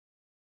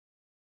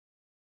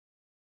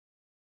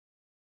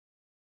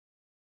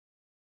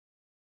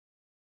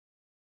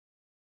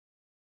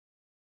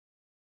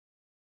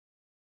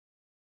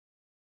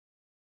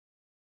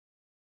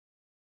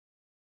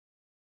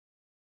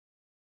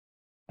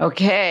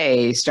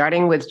Okay,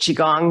 starting with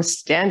Qigong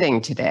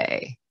standing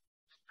today.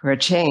 For a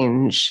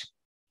change,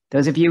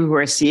 those of you who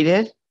are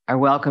seated are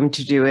welcome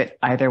to do it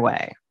either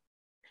way.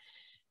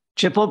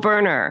 Triple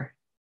burner.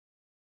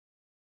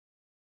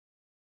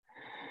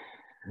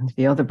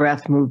 Feel the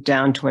breath move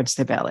down towards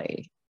the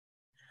belly.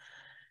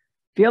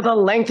 Feel the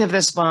length of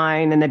the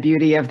spine and the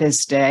beauty of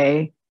this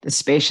day, the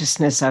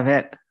spaciousness of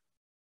it.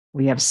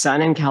 We have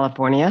sun in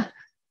California.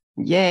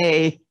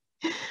 Yay.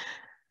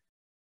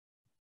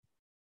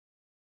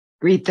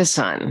 Greet the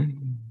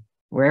sun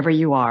wherever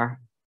you are.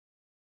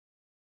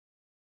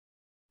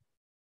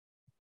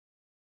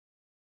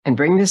 And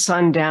bring the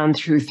sun down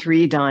through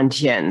 3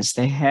 dantians,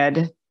 the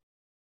head,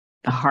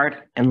 the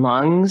heart and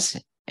lungs,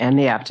 and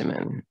the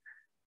abdomen.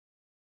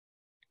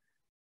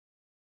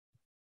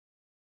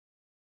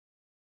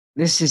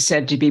 This is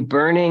said to be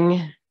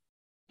burning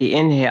the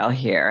inhale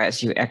here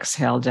as you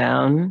exhale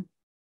down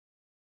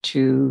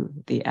to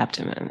the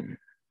abdomen.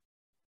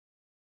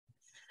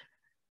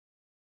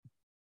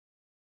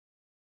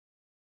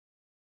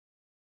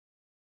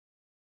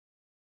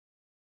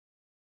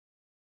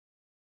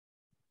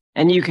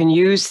 And you can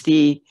use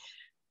the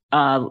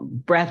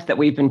breath that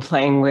we've been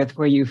playing with,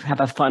 where you have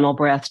a funnel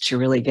breath to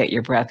really get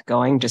your breath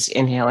going, just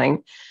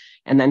inhaling,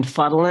 and then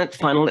funnel it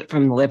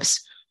from the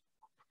lips.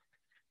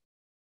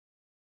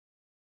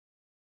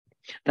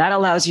 That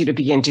allows you to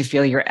begin to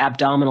feel your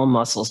abdominal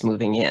muscles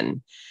moving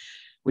in,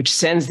 which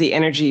sends the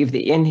energy of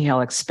the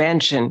inhale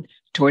expansion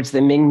towards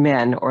the Ming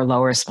Men or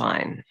lower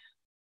spine.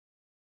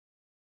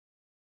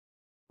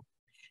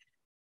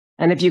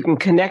 And if you can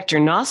connect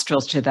your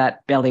nostrils to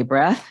that belly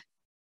breath,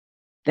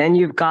 then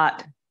you've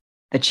got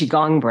the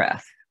Qigong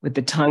breath with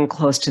the tongue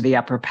close to the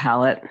upper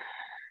palate,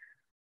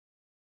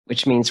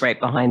 which means right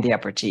behind the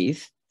upper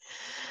teeth.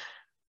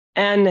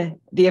 And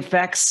the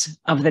effects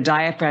of the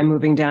diaphragm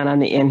moving down on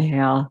the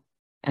inhale,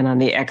 and on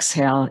the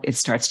exhale, it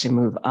starts to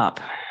move up.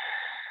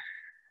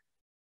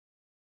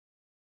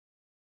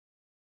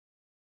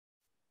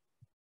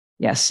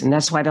 Yes, and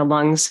that's why the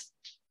lungs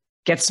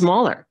get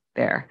smaller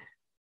there.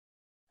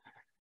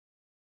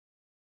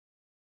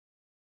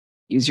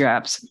 Use your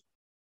abs.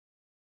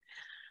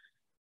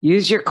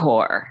 Use your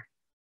core.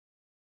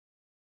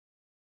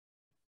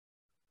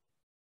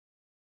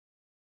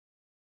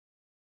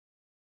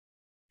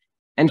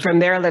 And from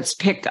there, let's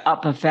pick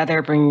up a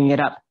feather, bringing it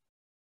up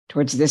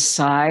towards this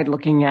side,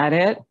 looking at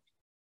it.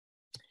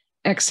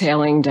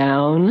 Exhaling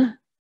down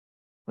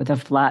with a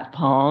flat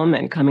palm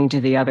and coming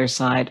to the other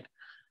side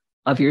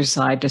of your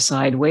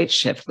side-to-side weight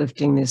shift,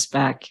 lifting this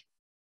back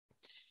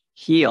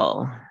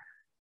heel.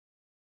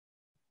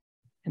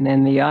 And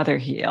then the other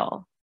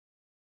heel.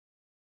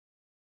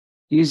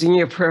 Using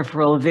your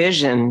peripheral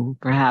vision,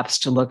 perhaps,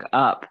 to look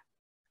up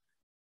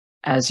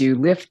as you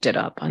lift it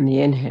up on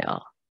the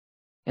inhale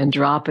and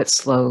drop it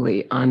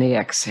slowly on the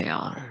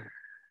exhale.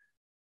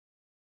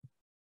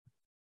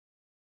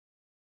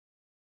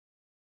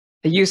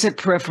 The use of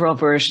peripheral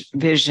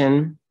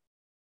vision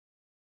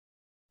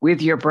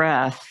with your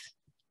breath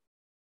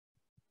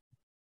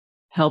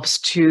helps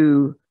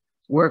to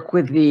work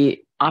with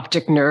the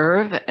optic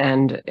nerve,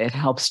 and it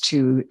helps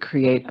to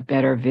create a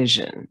better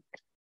vision.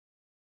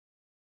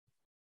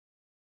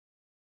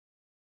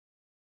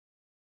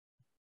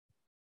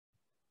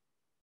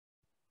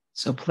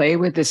 So play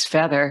with this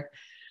feather,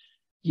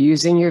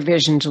 using your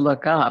vision to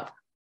look up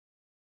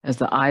as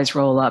the eyes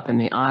roll up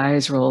and the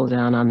eyes roll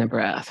down on the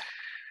breath.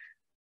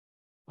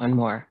 One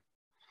more.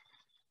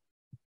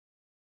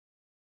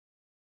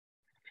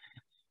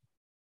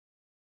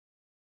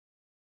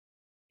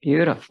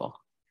 Beautiful.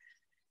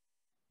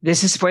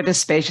 This is for the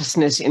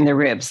spaciousness in the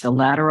ribs, the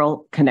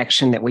lateral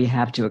connection that we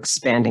have to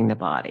expanding the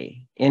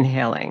body.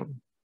 Inhaling.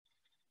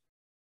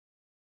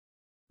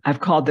 I've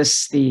called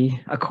this the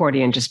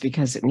accordion just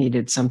because it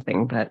needed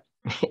something, but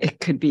it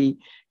could be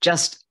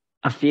just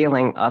a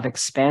feeling of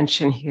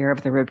expansion here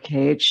of the rib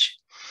cage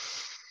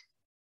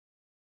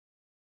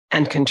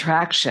and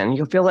contraction.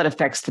 You'll feel it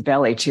affects the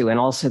belly too, and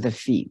also the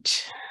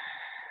feet.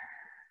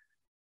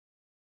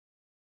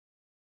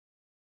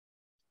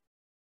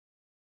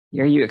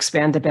 Here you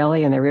expand the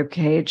belly and the rib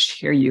cage.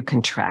 Here you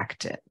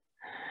contract it.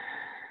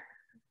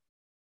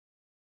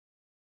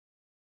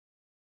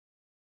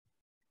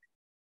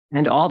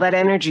 And all that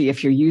energy,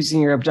 if you're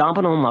using your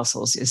abdominal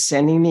muscles, is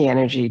sending the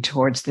energy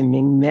towards the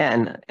Ming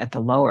Men at the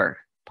lower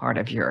part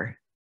of your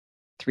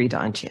 3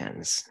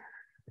 dantians.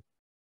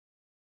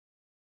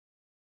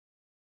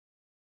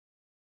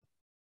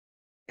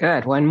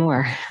 Good, one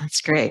more.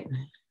 That's great.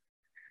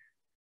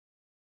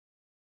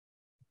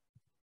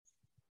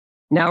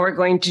 Now we're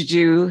going to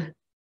do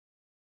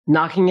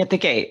knocking at the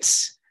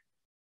gates.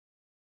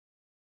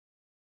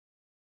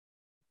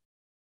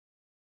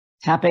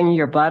 Tapping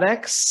your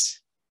buttocks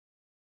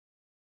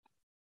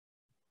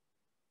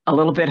a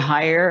little bit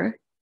higher,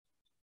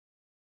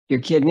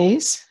 your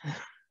kidneys,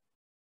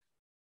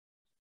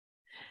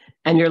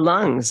 and your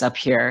lungs up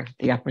here,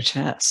 the upper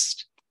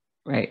chest,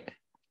 right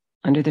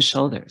under the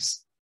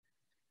shoulders.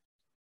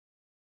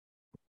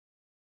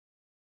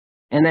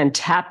 And then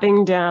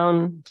tapping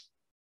down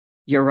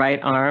your right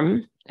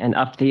arm and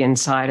up the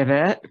inside of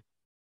it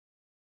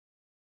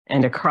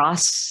and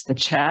across the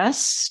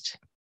chest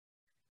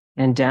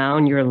and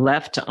down your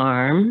left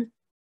arm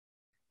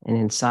and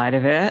inside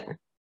of it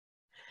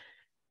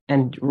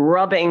and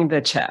rubbing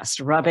the chest,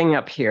 rubbing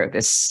up here,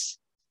 this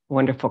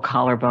wonderful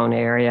collarbone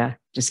area,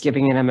 just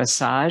giving it a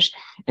massage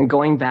and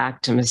going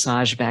back to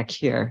massage back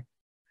here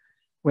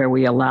where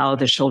we allow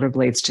the shoulder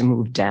blades to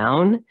move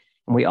down.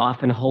 And we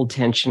often hold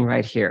tension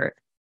right here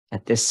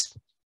at this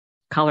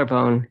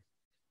collarbone,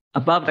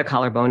 above the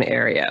collarbone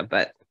area,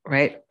 but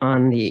right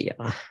on the,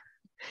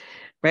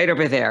 right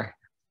over there,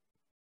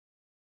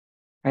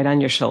 right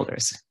on your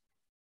shoulders.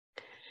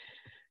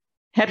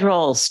 Head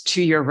rolls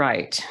to your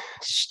right,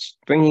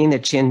 bringing the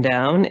chin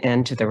down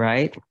and to the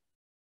right,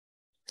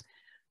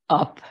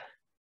 up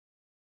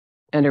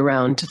and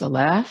around to the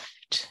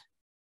left.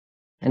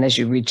 And as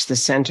you reach the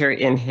center,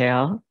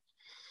 inhale.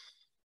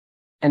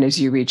 And as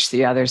you reach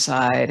the other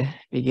side,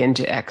 begin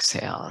to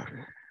exhale.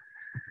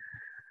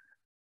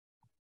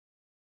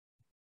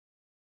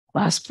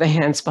 Clasp the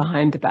hands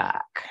behind the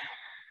back.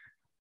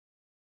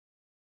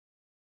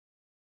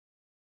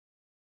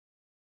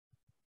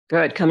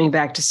 Good. Coming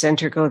back to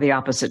center, go the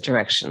opposite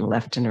direction,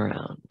 left and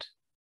around.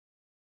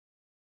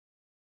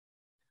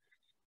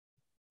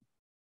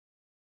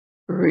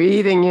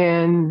 Breathing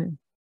in,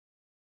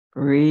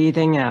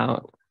 breathing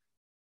out.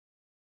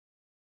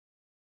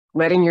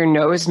 Letting your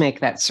nose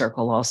make that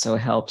circle also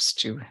helps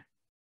to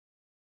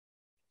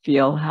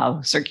feel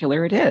how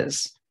circular it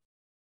is.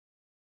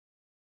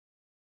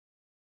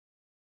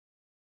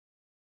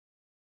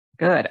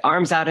 Good.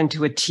 Arms out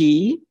into a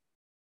T.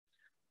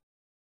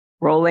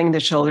 Rolling the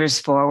shoulders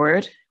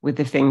forward with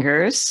the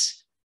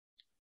fingers.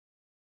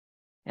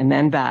 And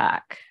then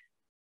back.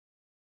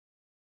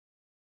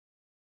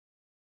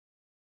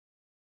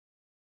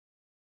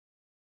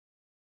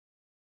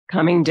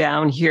 Coming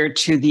down here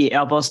to the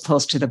elbows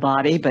close to the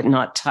body, but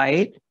not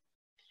tight.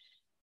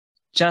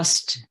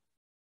 Just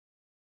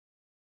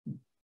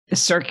the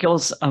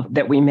circles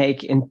that we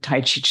make in T'ai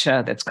Chi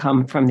Chih that's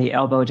come from the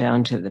elbow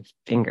down to the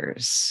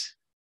fingers.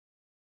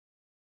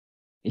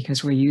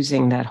 Because we're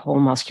using that whole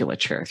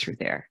musculature through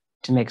there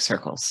to make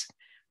circles.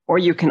 Or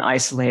you can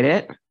isolate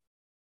it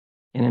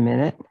in a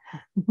minute.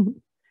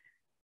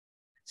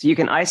 So you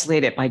can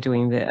isolate it by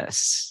doing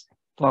this.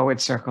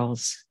 Forward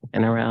circles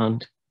and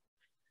around.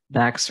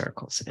 Back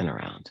circles and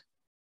around.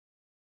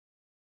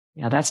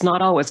 Yeah, that's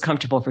not always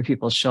comfortable for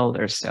people's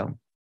shoulders, so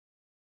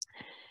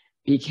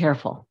be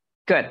careful.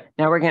 Good.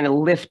 Now we're going to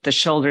lift the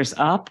shoulders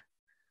up,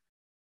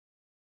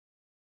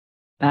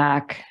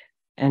 back,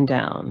 and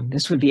down.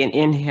 This would be an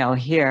inhale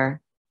here,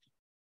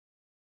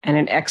 and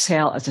an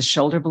exhale as the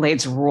shoulder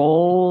blades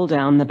roll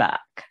down the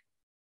back.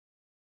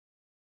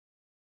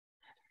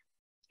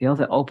 Feel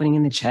the opening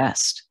in the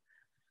chest.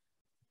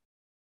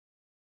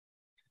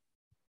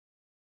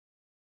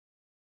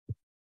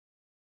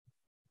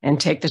 And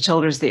take the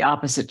shoulders the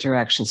opposite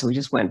direction. So we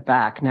just went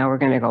back. Now we're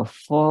going to go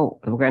forward.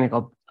 We're going to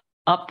go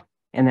up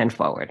and then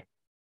forward.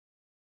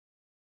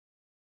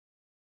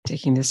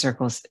 Taking the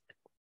circles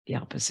the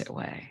opposite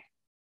way.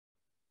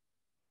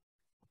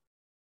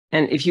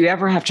 And if you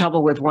ever have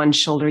trouble with one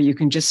shoulder, you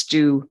can just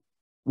do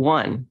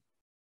one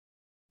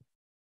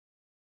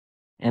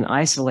and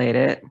isolate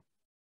it.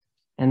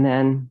 And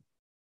then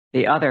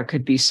the other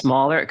could be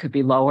smaller. It could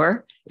be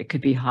lower. It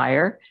could be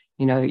higher.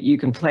 You know, you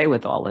can play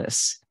with all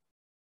this.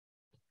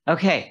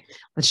 Okay,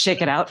 let's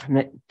shake it out from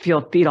the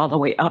feet all the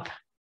way up.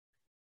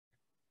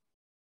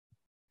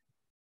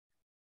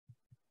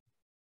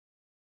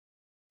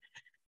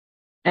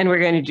 And we're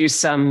going to do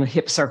some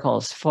hip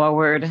circles.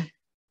 Forward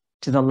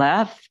to the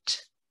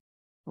left,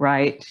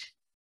 right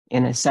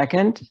in a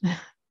second.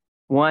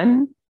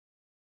 1,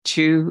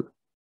 2,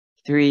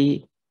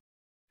 3,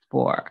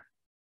 4.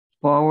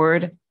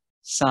 Forward,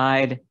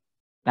 side,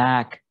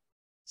 back,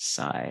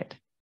 side.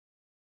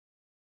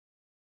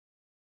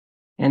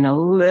 And a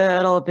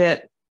little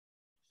bit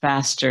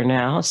faster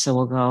now. So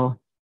we'll go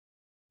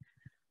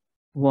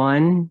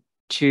 1,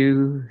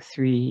 2,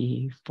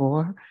 3,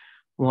 4.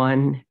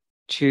 1,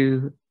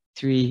 2,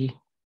 3,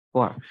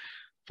 4.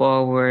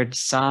 Forward,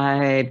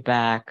 side,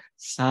 back,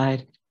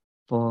 side.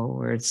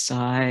 Forward,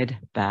 side,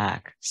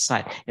 back,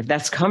 side. If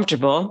that's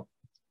comfortable,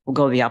 we'll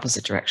go the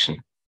opposite direction.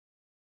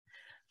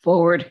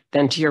 Forward,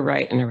 then to your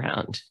right and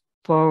around.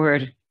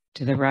 Forward,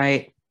 to the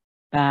right,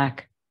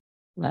 back,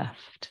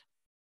 left.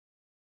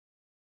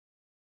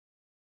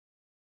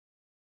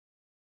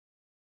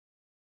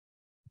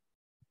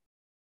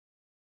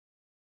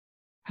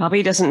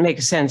 Probably doesn't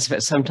make sense,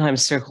 but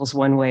sometimes circles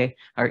one way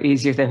are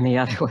easier than the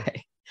other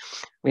way.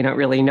 We don't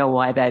really know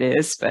why that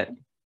is, but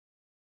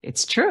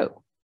it's true.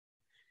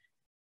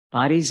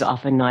 Body's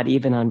often not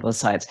even on both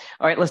sides.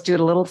 All right, let's do it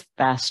a little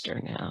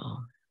faster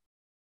now.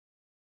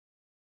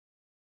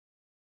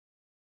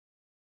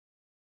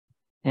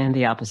 And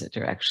the opposite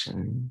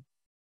direction.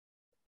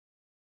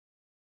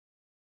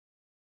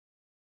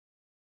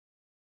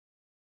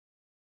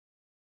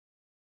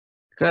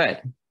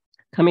 Good.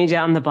 Coming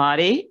down the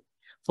body.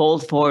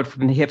 Fold forward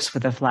from the hips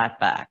with a flat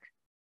back.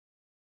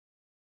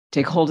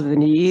 Take hold of the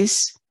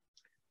knees.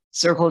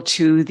 Circle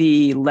to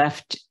the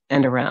left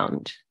and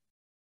around.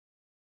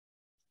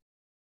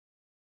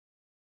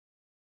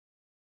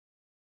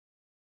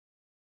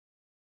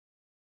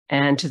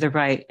 And to the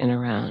right and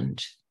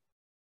around.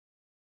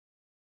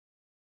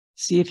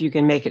 See if you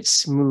can make it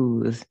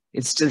smooth.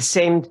 It's the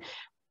same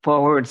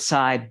forward,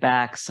 side,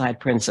 back, side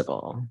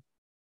principle.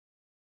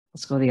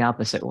 Let's go the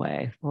opposite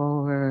way.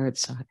 Forward,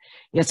 side.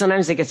 Yeah,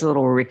 sometimes it gets a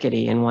little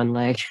rickety in one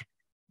leg.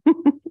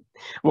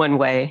 One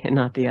way and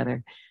not the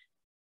other.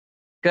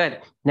 Good.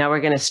 Now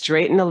we're going to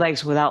straighten the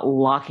legs without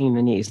locking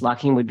the knees.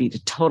 Locking would be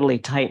to totally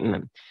tighten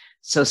them.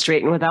 So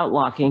straighten without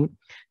locking.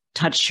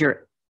 Touch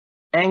your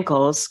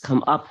ankles,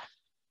 come up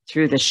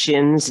through the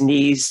shins,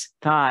 knees,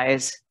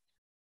 thighs,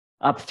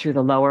 up through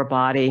the lower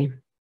body,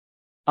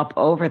 up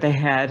over the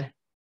head,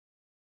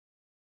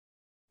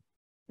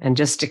 and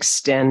just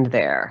extend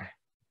there.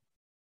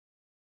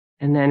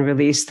 And then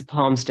release the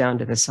palms down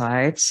to the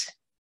sides.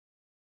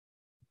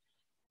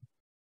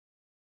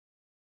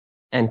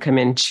 And come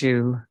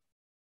into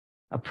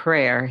a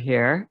prayer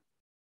here.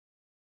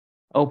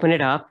 Open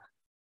it up.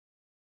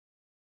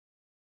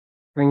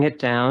 Bring it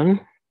down.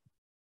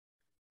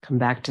 Come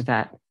back to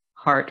that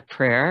heart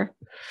prayer.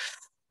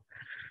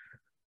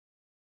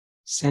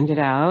 Send it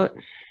out.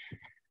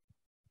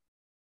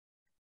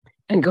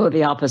 And go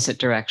the opposite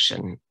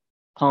direction.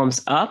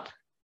 Palms up.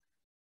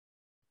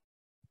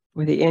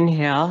 With the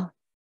inhale,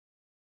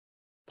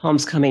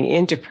 palms coming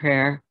into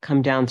prayer,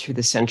 come down through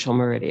the central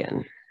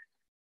meridian.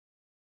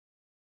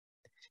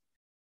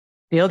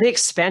 Feel the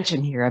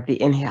expansion here of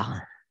the inhale.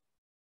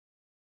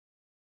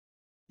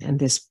 And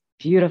this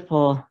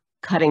beautiful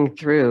cutting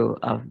through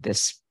of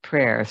this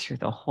prayer through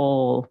the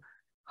whole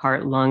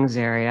heart, lungs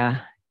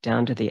area,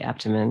 down to the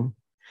abdomen.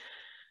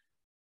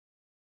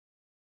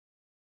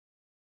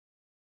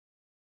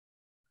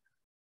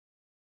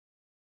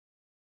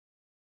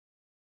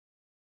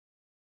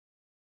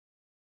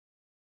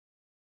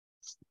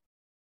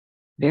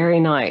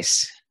 Very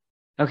nice.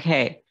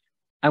 Okay,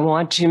 I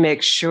want to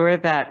make sure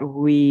that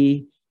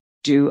we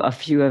do a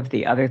few of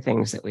the other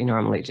things that we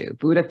normally do.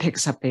 Buddha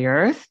picks up the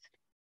earth,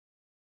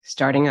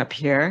 starting up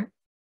here,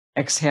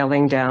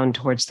 exhaling down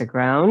towards the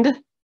ground,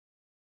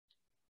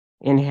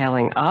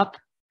 inhaling up,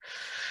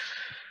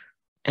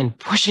 and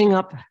pushing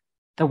up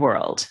the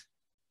world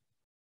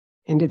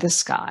into the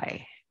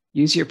sky.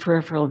 Use your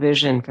peripheral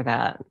vision for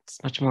that.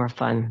 It's much more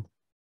fun.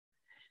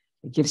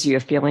 It gives you a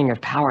feeling of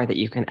power that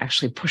you can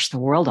actually push the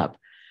world up.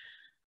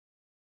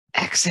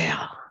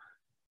 Exhale.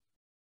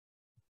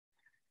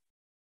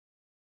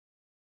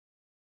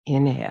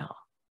 Inhale.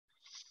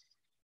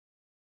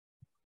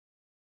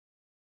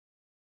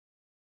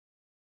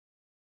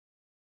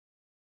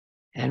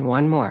 And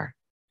one more.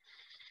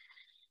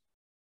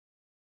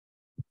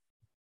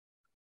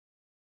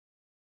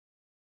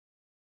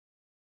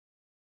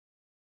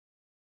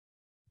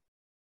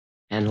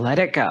 And let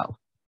it go.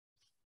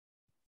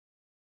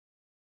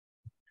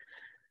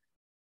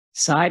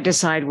 Side to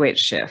side weight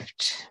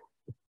shift.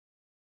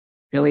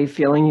 Really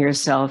feeling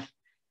yourself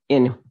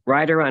in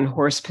rider on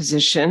horse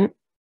position,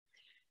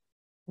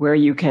 where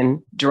you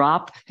can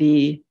drop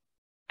the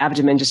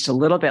abdomen just a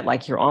little bit,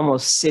 like you're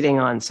almost sitting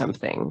on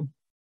something.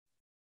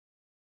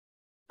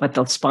 But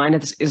the spine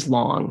is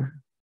long.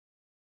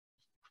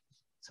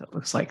 So it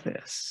looks like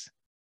this,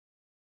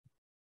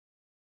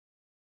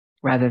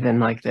 rather than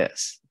like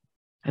this.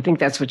 I think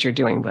that's what you're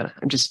doing, but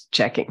I'm just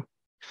checking.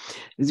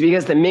 It's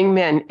because the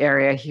Mingmen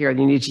area here,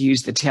 you need to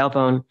use the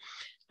tailbone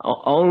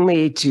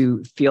only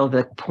to feel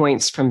the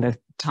points from the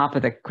top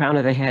of the crown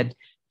of the head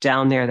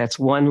down there. That's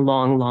one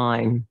long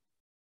line.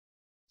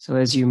 So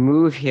as you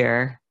move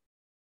here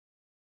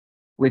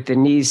with the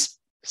knees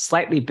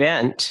slightly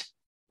bent,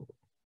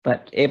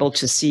 but able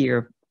to see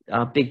your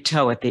big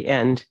toe at the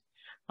end,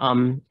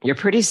 you're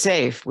pretty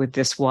safe with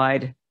this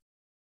wide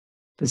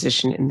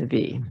position in the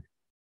V.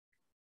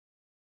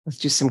 Let's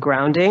do some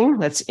grounding.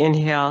 Let's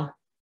inhale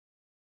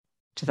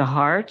to the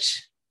heart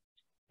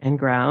and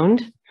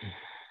ground.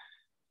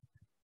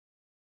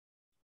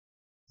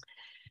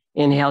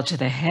 Inhale to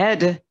the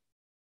head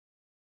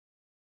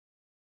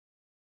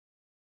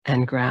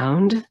and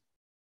ground.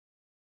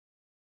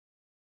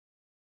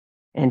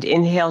 And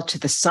inhale to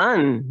the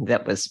sun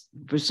that was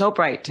so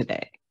bright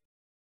today.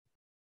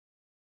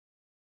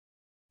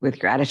 With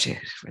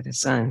gratitude for the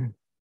sun.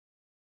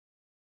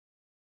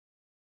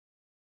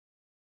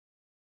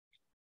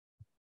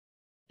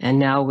 And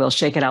now we'll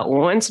shake it out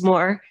once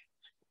more.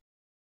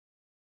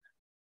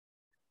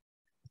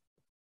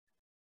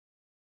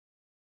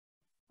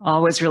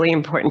 Always really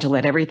important to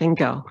let everything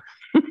go.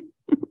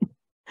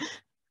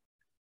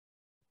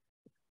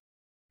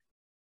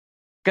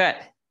 Good.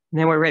 And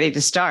then we're ready to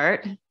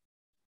start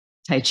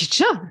T'ai Chi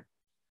Chih.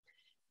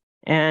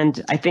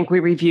 And I think we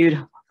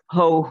reviewed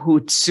Ho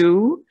Hu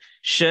Tzu,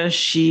 Shi,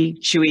 Shi,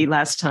 Chui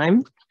last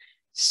time.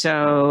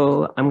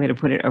 So I'm going to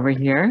put it over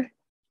here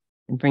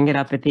and bring it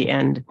up at the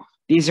end.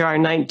 These are our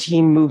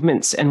 19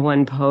 movements and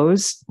one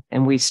pose.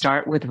 And we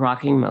start with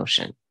rocking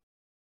motion.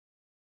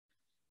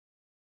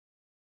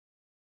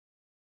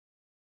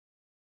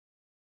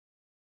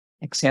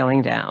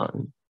 Exhaling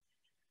down.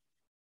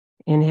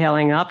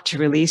 Inhaling up to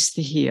release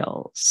the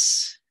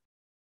heels.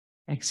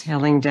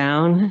 Exhaling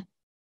down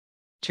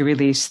to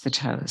release the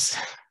toes.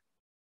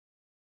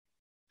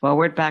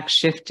 Forward, back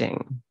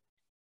shifting.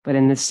 But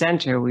in the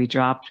center, we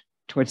drop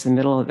towards the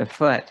middle of the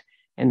foot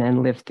and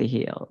then lift the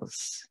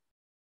heels.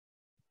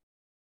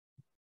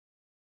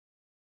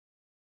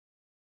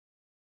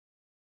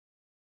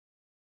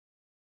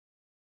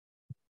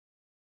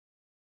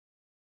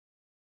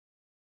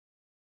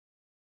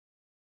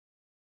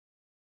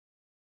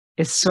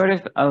 It's sort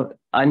of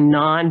a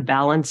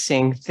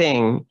non-balancing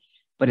thing,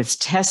 but it's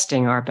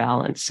testing our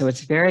balance. So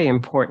it's very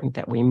important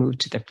that we move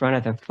to the front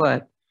of the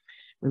foot,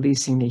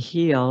 releasing the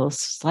heels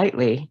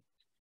slightly,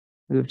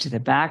 move to the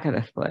back of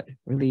the foot,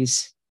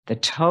 release the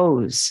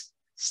toes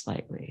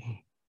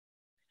slightly.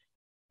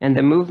 And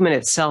the movement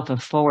itself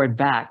of forward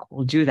back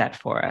will do that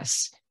for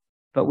us,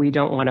 but we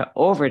don't want to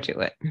overdo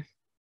it.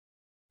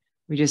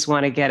 We just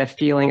want to get a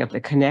feeling of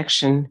the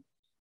connection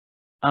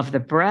of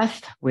the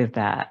breath with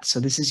that. So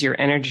this is your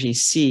energy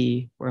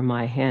C, where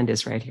my hand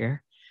is right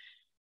here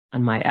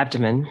on my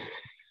abdomen.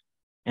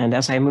 And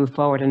as I move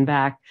forward and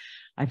back,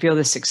 I feel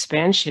this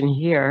expansion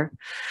here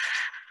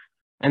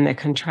and the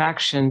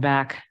contraction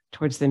back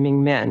towards the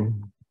Ming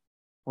Men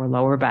or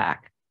lower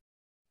back.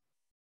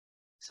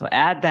 So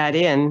add that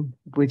in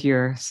with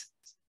your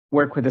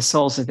work with the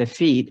soles of the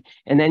feet,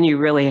 and then you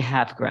really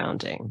have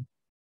grounding.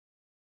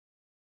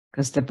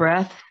 Because the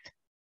breath,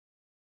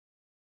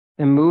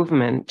 the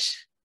movement,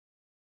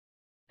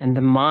 and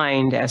the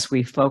mind, as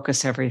we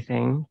focus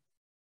everything,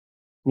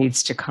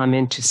 needs to come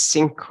into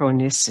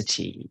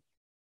synchronicity.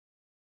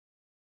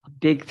 A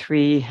big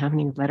three, how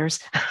many letters?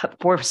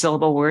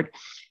 4-syllable word.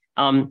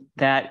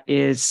 That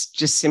is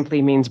just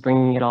simply means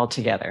bringing it all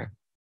together.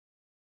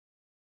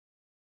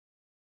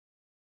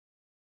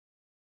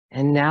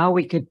 And now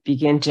we could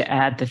begin to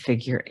add the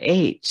figure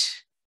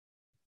 8,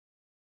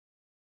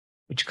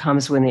 which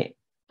comes when the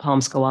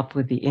palms go up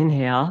with the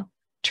inhale,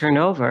 turn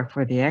over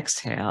for the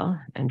exhale,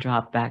 and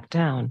drop back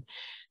down.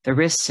 The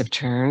wrists have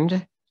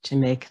turned to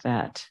make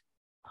that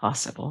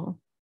possible.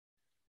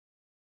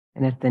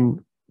 And if the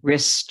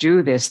wrists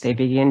do this, they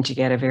begin to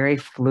get a very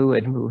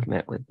fluid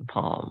movement with the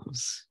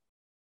palms.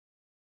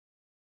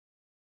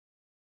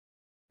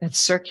 That's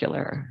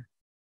circular.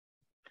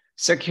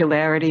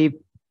 Circularity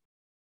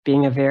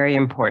being a very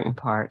important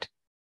part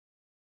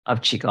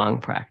of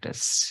Qigong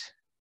practice.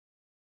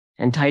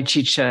 And T'ai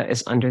Chi Chih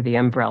is under the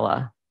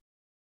umbrella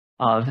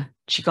of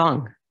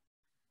Qigong,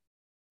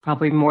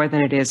 probably more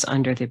than it is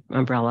under the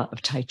umbrella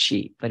of Tai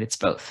Chi, but it's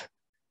both,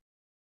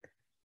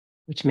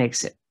 which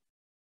makes it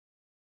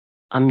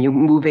a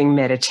moving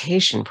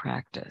meditation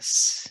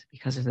practice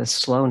because of the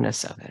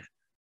slowness of it,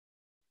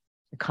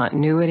 the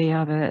continuity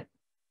of it,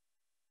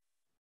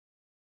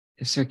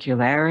 the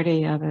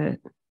circularity of it,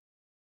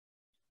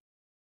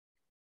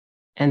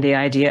 and the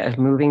idea of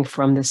moving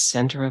from the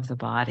center of the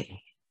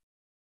body,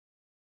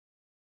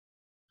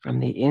 from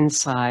the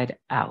inside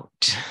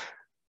out.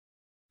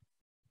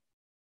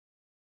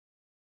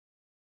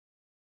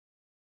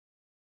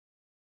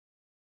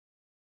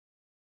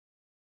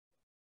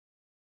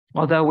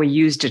 Although we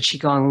used a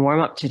Qigong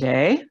warm-up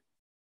today,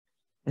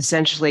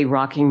 essentially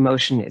rocking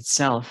motion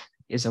itself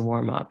is a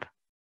warm-up,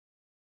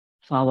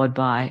 followed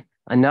by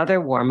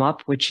another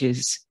warm-up, which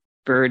is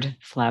bird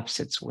flaps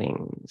its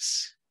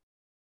wings.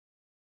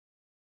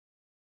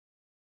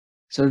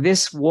 So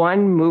this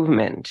one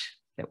movement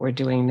that we're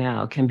doing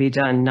now can be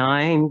done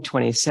 9,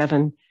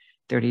 27,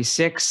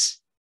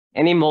 36,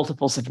 any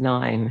multiples of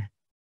 9.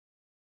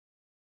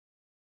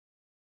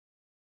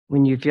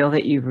 When you feel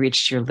that you've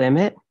reached your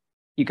limit,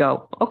 you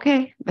go,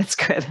 okay, that's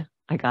good.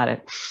 I got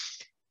it.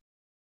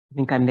 I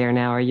think I'm there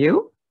now. Are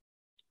you?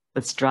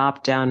 Let's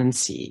drop down and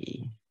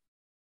see.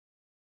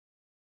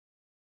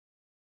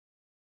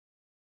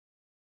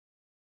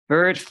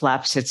 Bird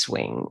flaps its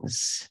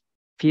wings.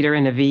 Feet are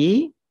in a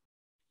V.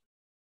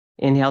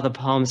 Inhale the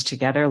palms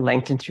together,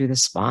 lengthen through the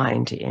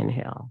spine to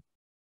inhale.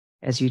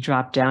 As you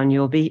drop down,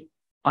 you'll be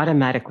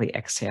automatically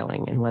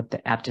exhaling and let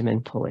the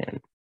abdomen pull in.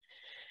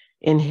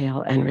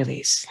 Inhale and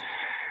release.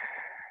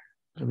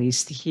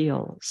 Release the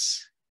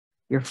heels.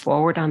 You're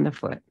forward on the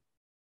foot.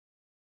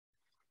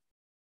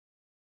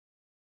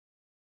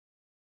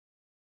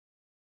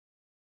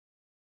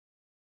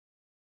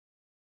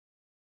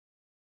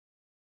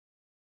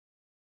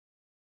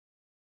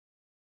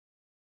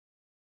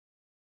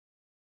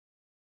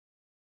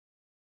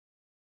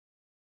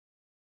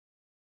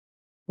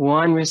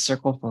 One wrist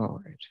circle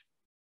forward.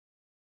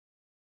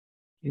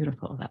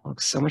 Beautiful. That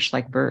looks so much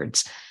like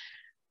birds.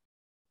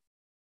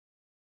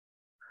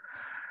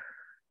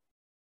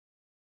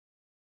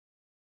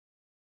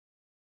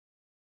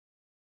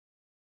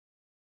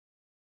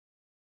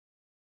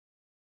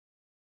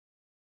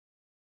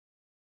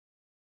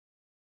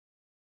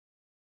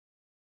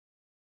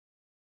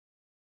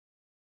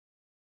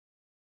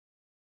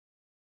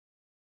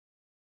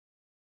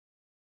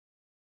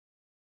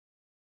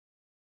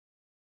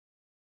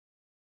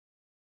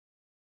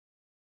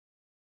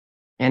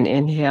 And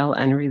inhale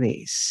and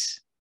release.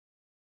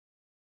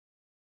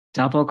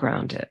 Double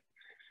ground it.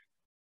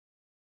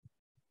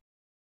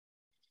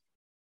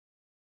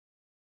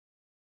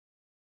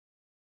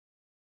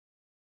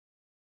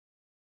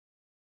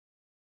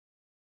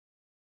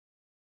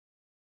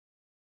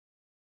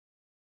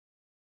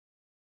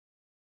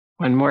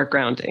 One more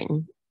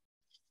grounding.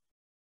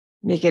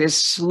 Make it as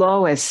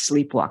slow as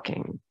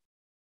sleepwalking.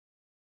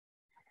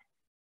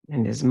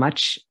 And as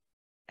much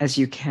as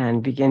you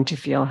can, begin to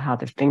feel how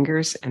the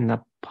fingers and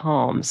the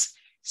palms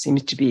seem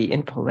to be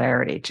in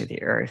polarity to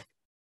the earth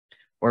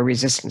or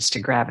resistance to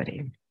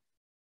gravity.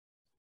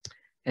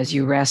 As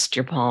you rest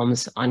your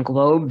palms on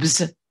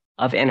globes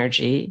of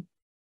energy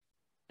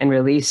and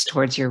release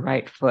towards your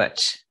right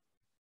foot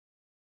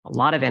a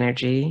lot of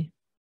energy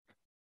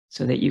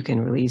so that you can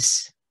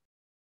release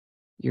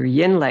your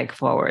yin leg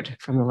forward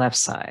from the left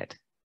side,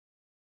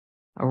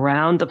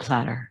 around the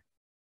platter,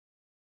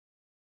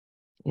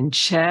 in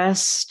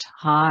chest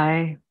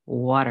high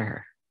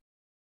water.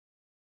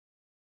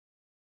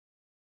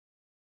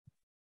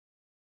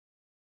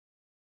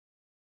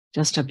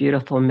 Just a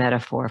beautiful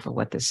metaphor for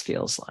what this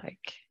feels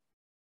like.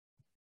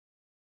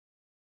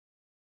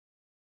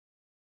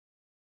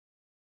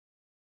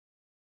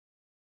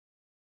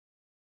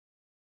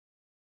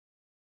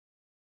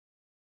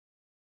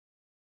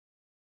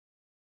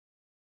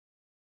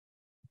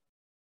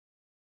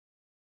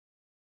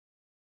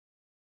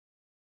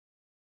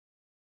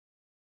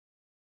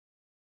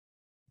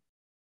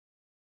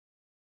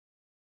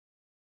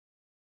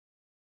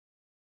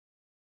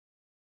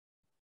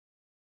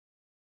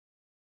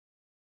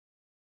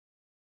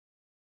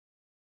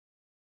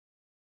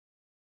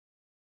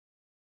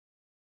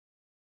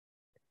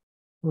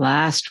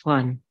 Last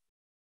one.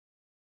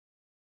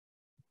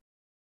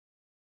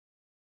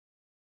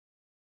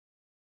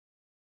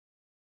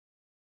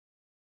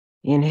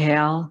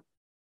 Inhale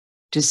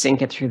to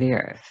sink it through the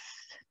earth.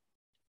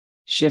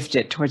 Shift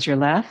it towards your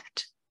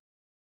left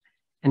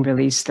and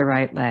release the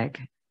right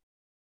leg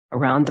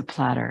around the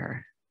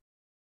platter.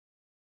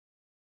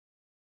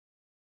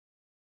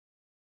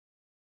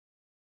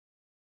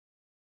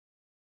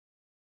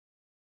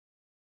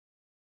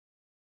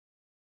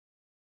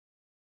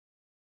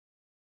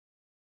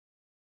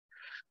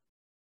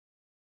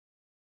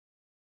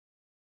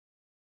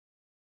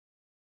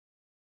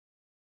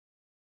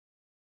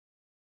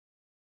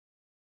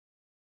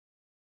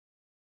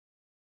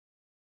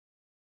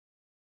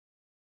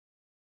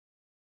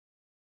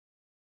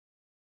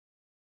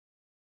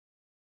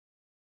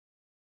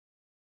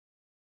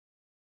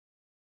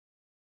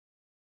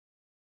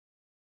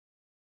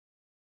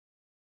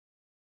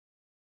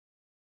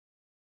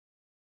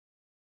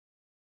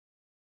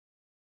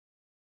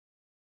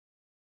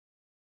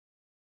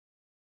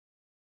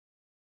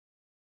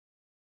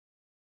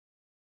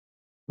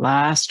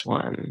 Last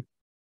one.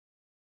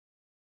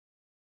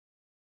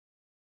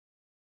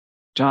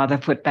 Draw the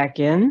foot back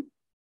in.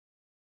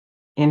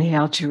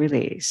 Inhale to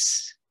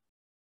release.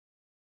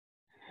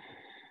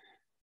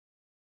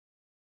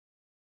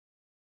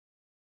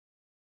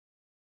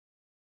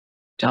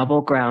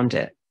 Double ground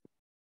it.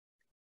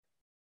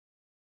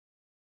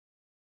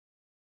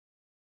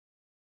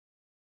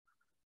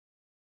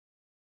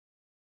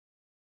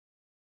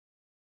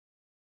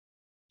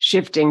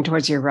 Shifting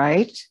towards your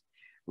right,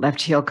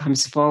 left heel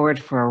comes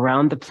forward for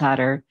around the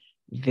platter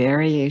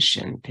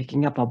variation,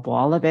 picking up a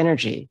ball of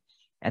energy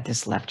at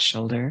this left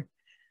shoulder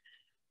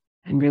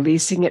and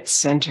releasing its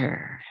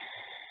center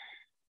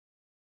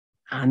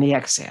on the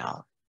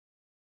exhale,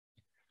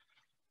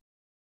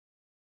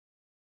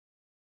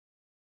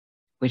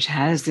 which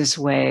has this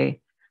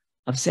way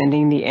of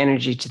sending the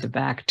energy to the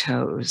back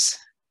toes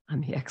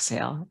on the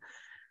exhale.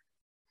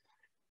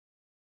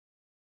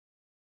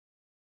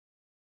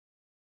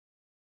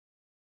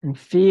 And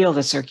feel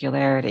the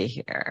circularity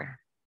here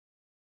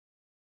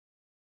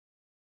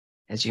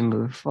as you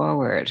move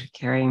forward,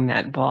 carrying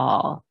that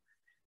ball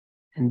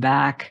and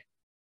back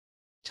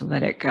to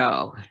let it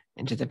go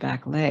into the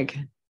back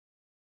leg.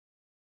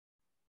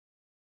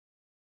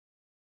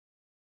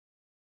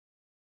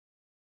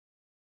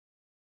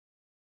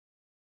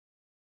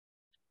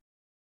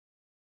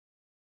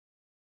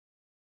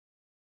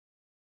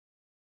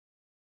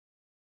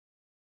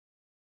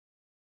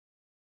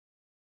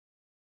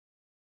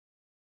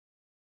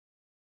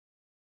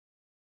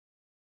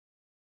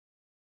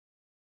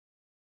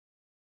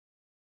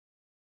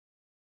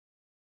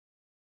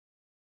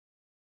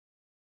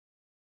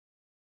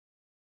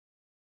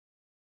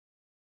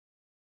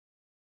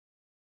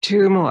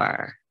 Two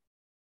more.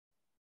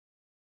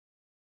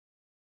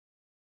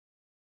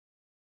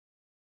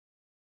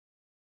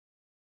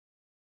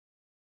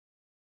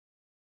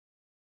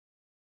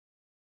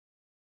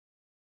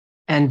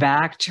 And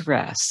back to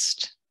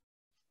rest.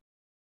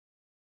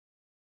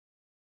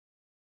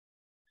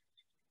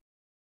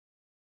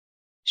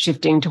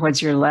 Shifting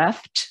towards your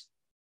left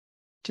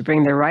to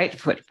bring the right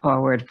foot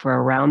forward for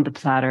around the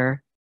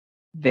platter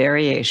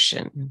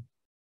variation.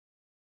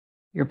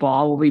 Your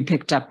ball will be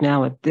picked up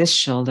now at this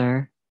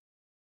shoulder,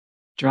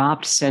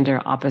 dropped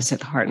center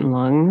opposite heart and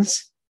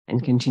lungs,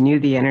 and continue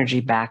the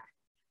energy back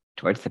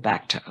towards the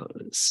back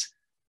toes.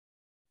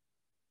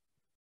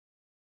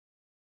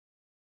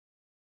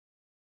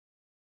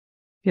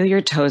 Feel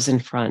your toes in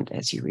front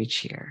as you reach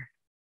here.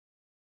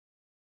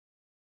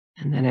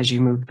 And then as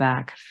you move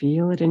back,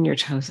 feel it in your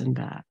toes and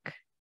back.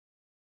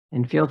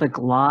 And feel the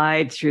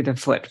glide through the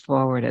foot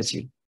forward as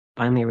you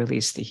finally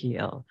release the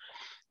heel.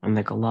 And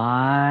then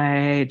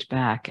glide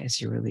back as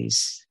you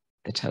release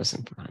the toes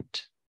in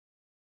front.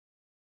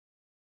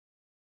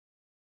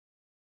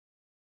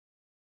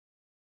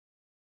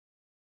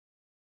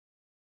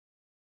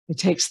 It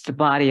takes the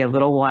body a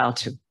little while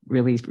to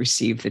really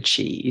receive the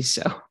chi.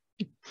 So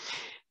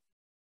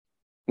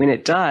when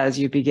it does,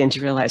 you begin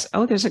to realize,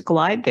 oh, there's a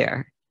glide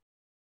there.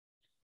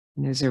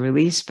 And there's a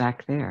release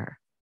back there.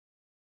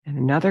 And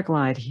another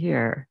glide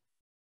here.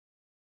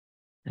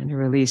 And a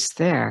release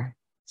there.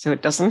 So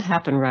it doesn't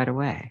happen right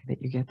away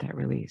that you get that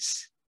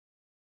release.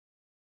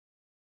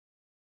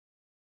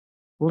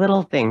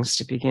 Little things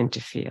to begin to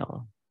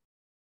feel.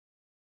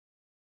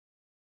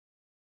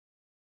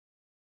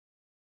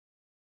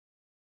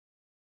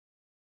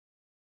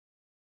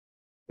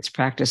 This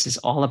practice is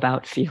all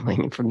about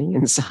feeling from the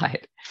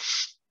inside.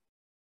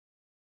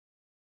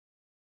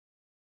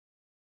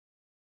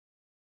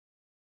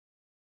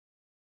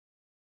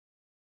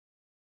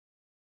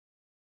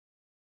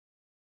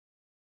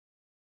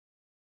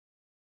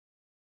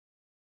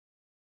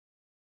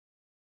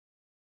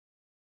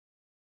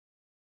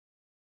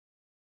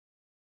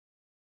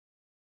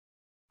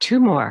 Two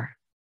more.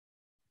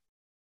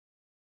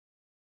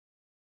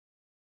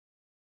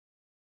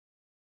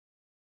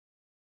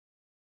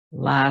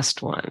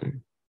 Last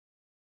one.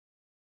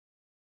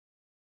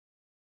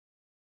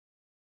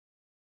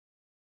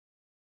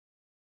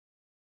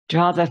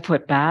 Draw the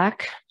foot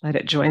back. Let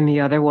it join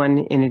the other one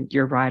in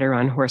your rider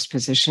on horse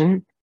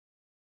position.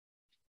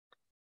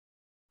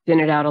 Thin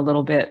it out a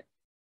little bit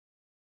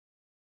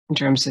in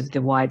terms of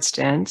the wide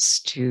stance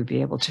to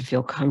be able to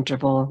feel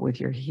comfortable with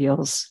your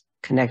heels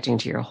connecting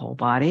to your whole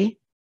body.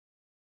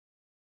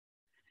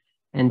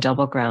 And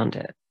double ground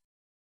it.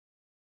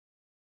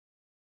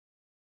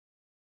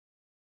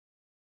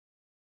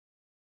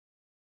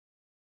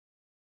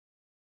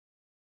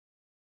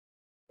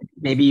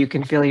 Maybe you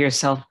can feel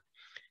yourself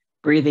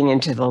breathing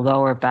into the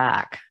lower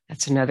back.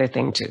 That's another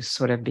thing to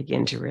sort of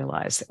begin to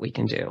realize that we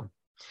can do.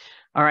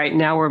 All right,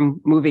 now we're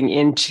moving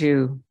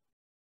into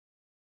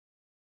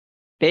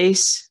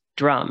bass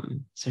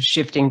drum. So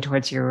shifting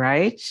towards your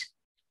right,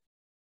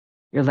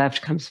 your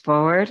left comes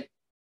forward,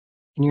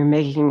 and you're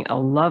making a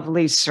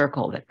lovely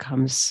circle that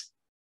comes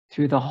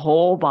through the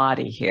whole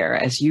body here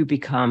as you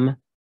become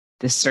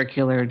the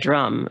circular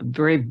drum, a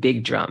very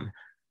big drum.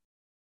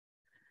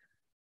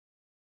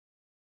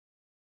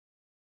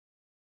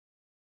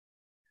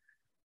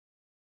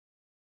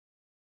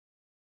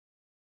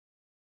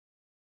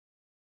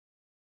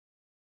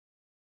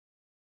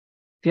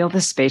 Feel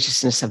the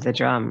spaciousness of the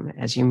drum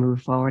as you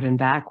move forward and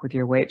back with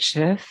your weight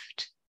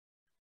shift.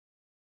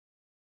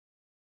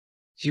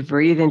 As you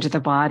breathe into the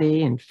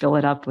body and fill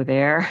it up with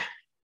air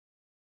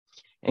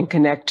and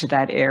connect to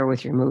that air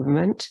with your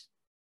movement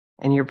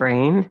and your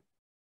brain.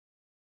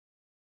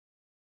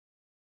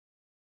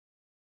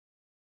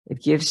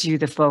 It gives you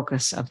the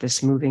focus of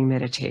this moving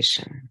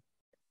meditation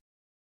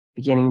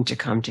beginning to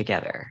come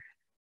together.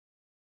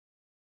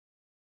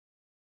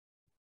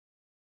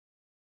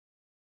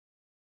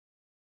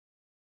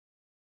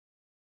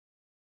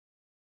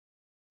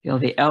 Feel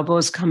the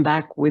elbows come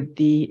back with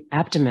the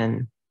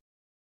abdomen.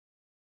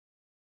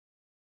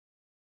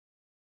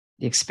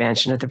 The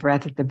expansion of the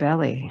breath at the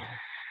belly.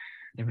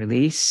 The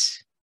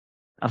release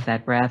of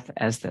that breath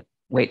as the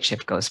weight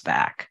shift goes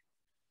back.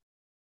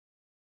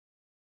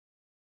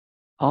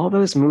 All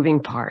those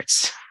moving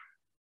parts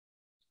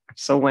are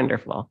so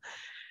wonderful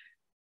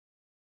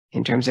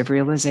in terms of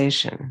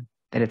realization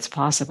that it's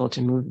possible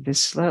to move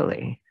this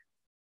slowly.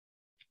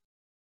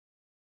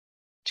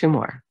 Two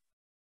more.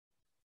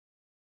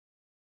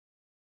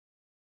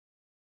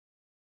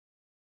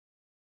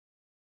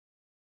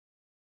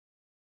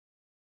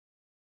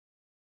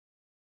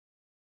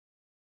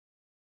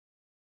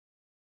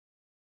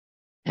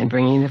 And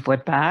bringing the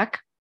foot back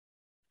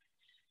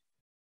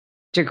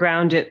to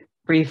ground it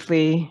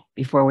briefly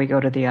before we go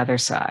to the other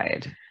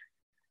side.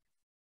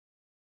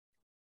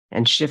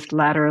 And shift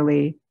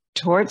laterally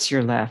towards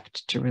your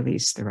left to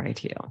release the right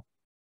heel.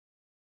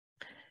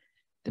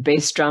 The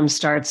bass drum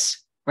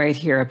starts right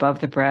here above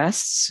the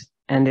breasts,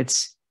 and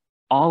it's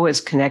always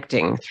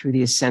connecting through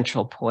these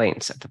central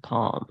points of the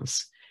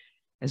palms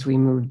as we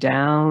move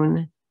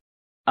down,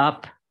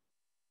 up,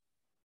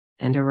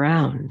 and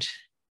around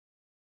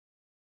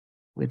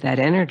with that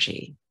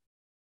energy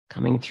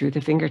coming through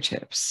the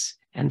fingertips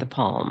and the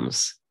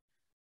palms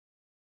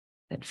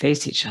that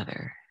face each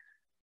other.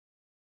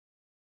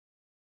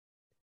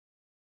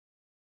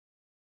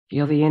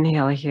 Feel the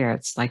inhale here.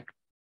 It's like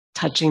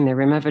touching the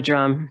rim of a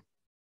drum.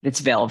 It's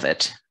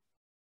velvet.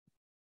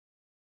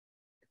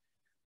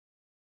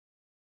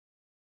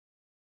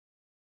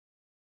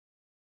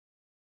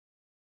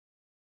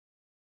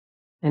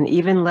 And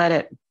even let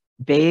it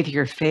bathe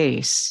your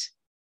face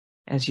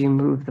as you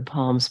move the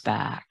palms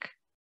back.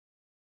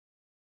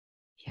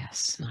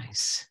 Yes,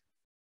 nice.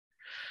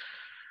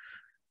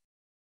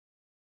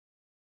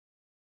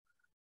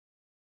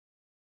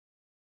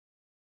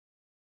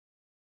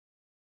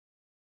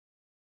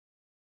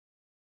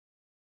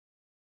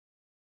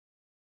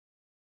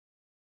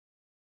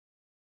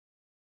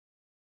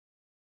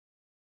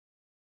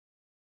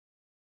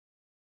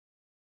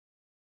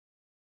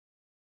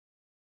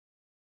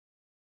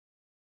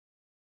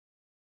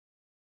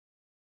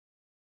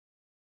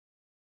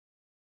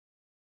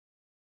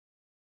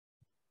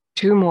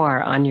 2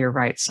 more on your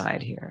right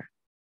side here.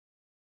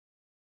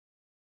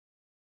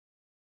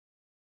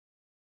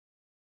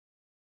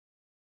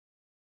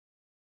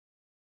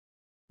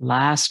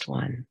 Last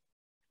one.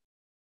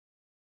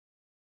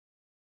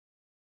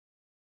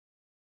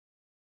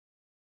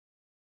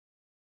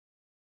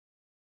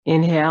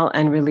 Inhale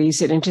and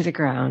release it into the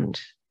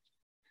ground.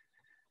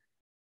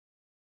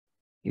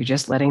 You're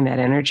just letting that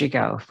energy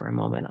go for a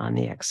moment on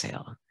the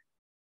exhale.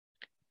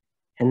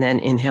 And then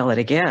inhale it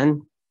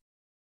again.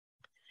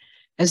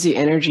 As the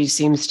energy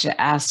seems to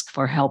ask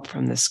for help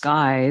from the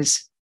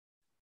skies,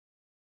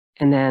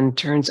 and then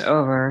turns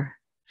over,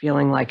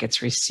 feeling like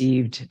it's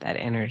received that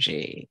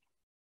energy,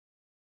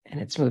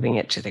 and it's moving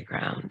it to the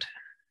ground.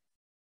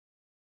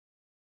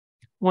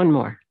 One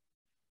more.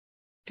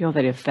 Feel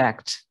the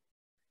effect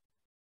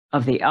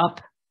of the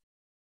up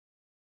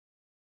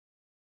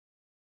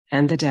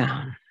and the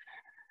down.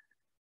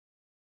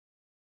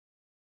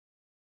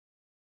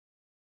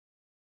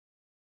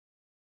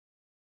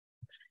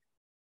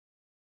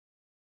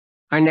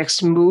 Our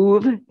next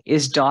move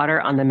is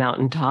daughter on the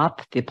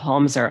mountaintop. The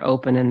palms are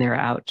open and they're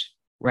out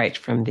right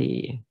from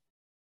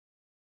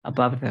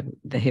above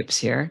the hips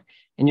here.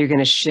 And you're going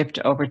to shift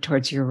over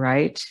towards your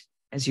right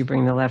as you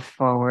bring the left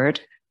forward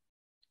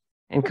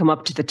and come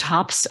up to the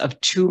tops of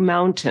 2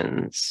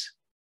 mountains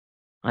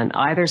on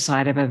either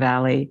side of a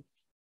valley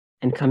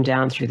and come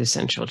down through the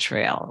central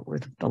trail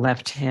with the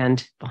left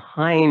hand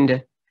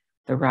behind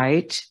the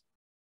right.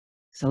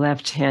 So the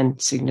left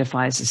hand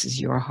signifies this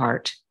is your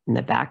heart in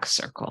the back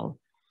circle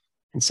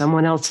and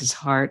someone else's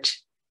heart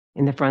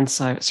in the front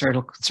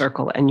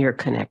circle, and you're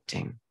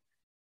connecting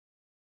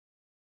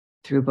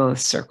through both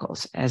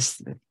circles as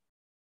the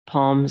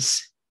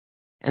palms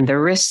and the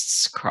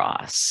wrists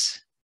cross.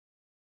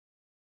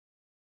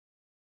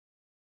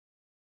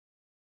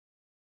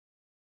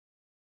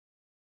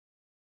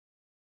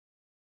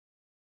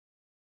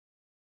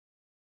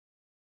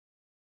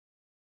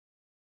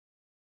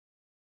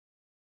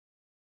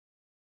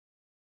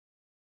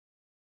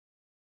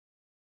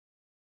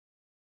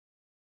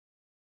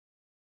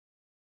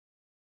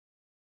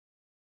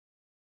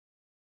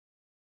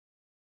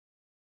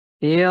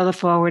 Feel the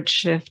forward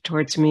shift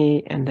towards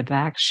me and the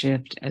back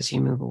shift as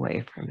you move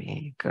away from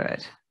me.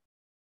 Good.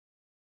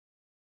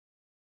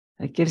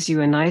 That gives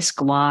you a nice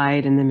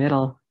glide in the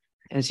middle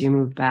as you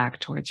move back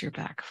towards your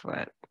back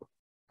foot.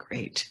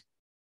 Great.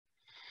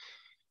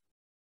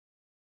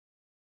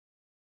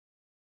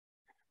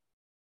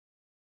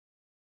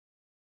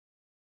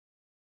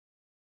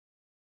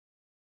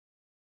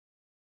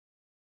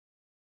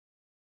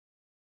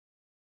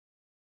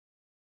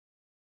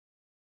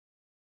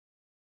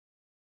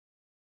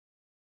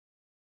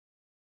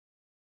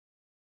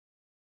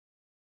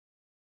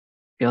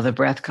 Feel the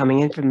breath coming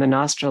in from the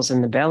nostrils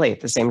and the belly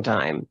at the same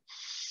time.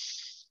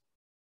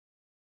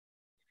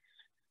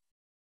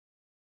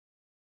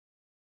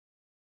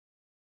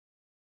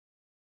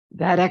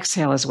 That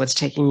exhale is what's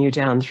taking you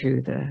down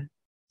through the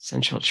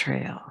central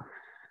trail.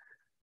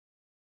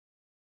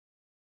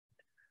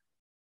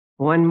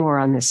 One more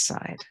on this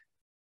side.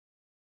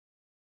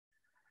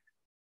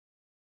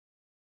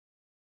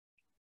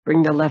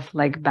 Bring the left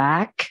leg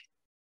back.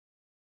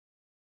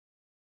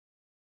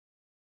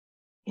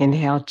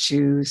 Inhale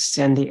to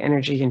send the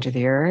energy into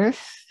the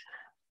earth.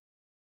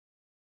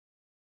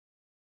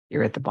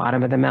 You're at the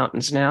bottom of the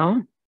mountains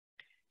now.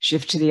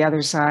 Shift to the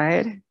other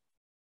side.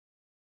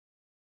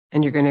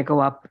 And you're going to go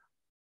up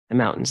the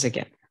mountains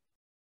again.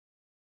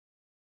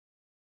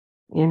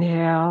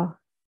 Inhale.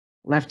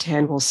 Left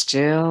hand will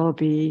still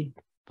be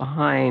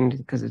behind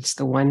because it's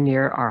the one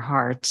near our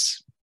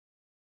hearts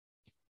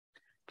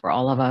for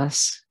all of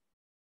us.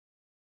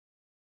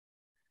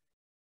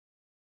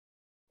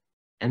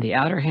 And the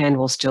outer hand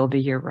will still be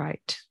your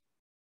right.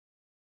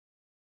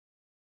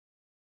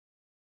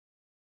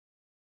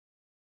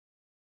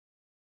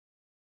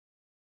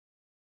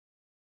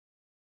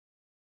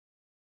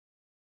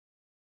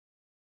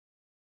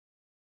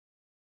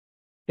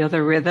 Feel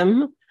the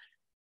rhythm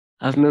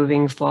of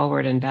moving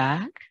forward and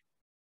back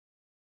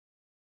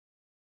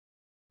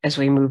as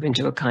we move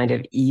into a kind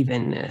of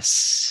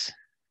evenness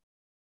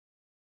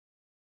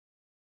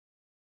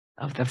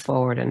of the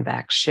forward and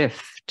back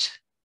shift.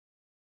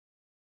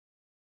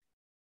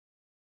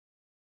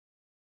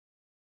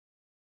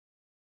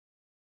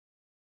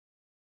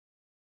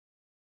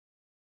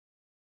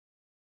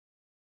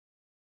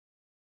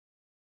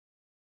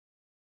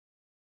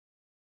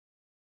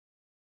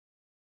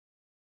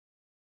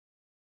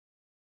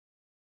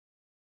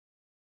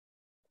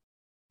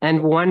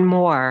 And one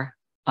more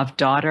of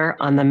daughter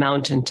on the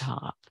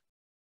mountaintop.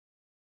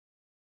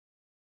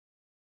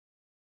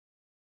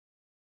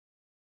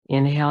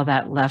 Inhale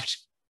that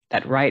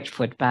right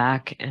foot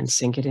back and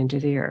sink it into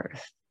the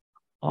earth.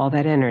 All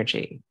that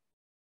energy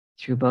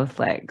through both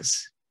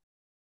legs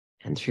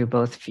and through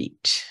both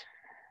feet.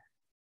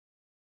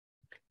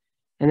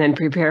 And then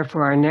prepare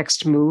for our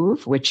next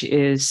move, which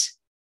is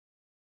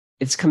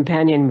its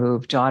companion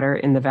move, daughter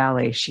in the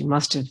valley. She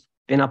must have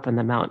been up on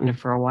the mountain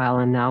for a while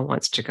and now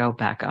wants to go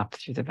back up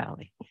through the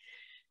valley.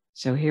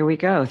 So here we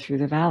go through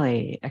the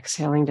valley,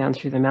 exhaling down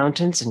through the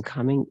mountains and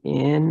coming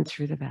in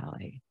through the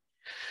valley.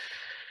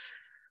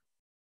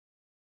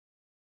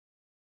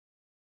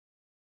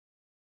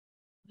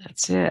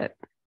 That's it.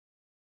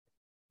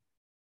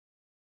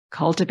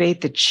 Cultivate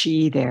the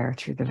chi there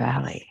through the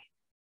valley.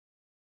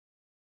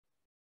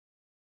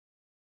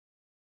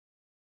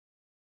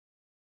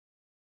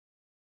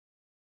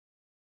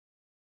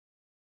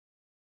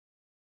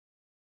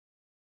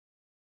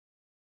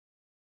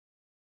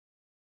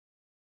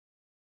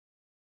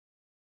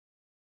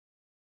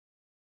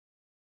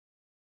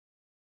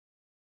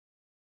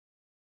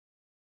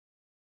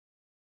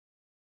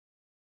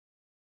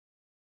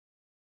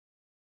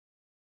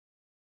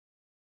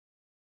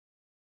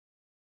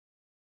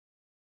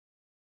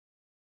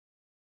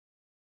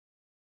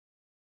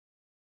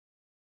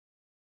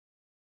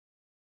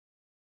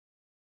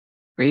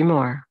 Three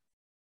more.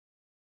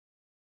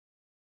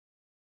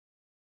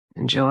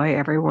 Enjoy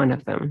every one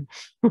of them.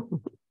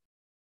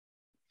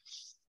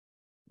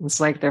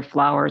 It's like they're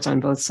flowers on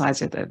both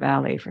sides of the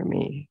valley for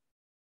me.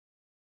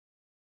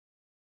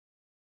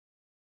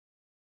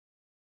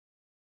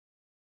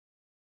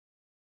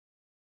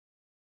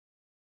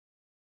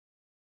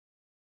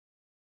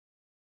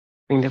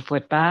 Bring the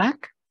foot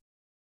back.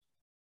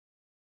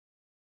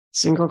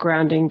 Single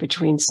grounding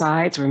between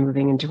sides. We're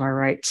moving into our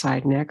right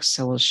side next,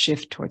 so we'll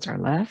shift towards our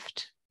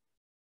left.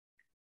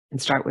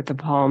 And start with the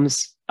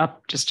palms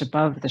up just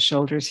above the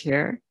shoulders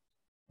here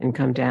and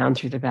come down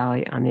through the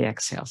valley on the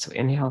exhale. So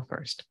inhale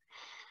first,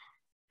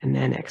 and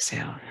then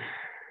exhale,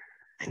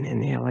 and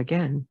inhale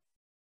again.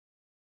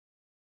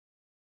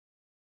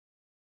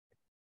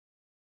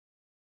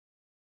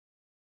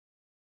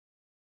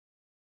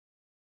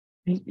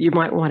 You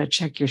might want to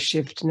check your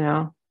shift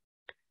now,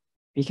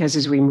 because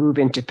as we move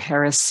into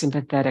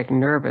parasympathetic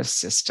nervous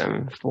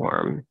system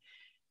form,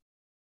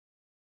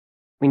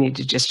 we need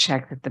to just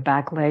check that the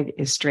back leg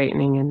is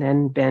straightening and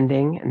then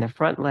bending, and the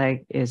front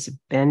leg is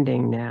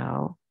bending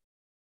now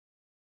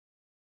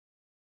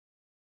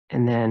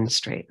and then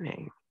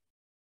straightening.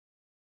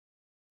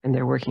 And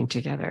they're working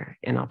together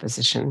in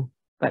opposition,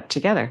 but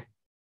together.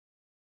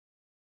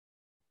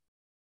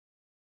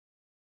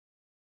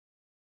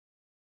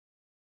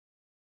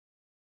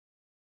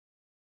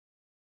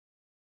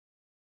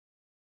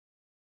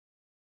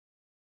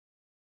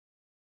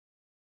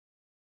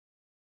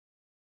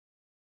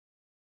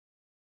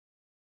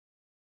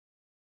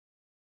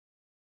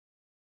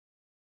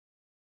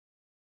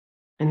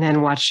 And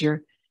then watch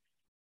your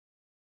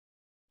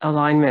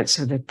alignment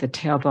so that the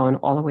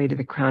tailbone all the way to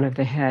the crown of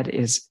the head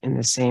is in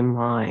the same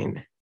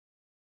line.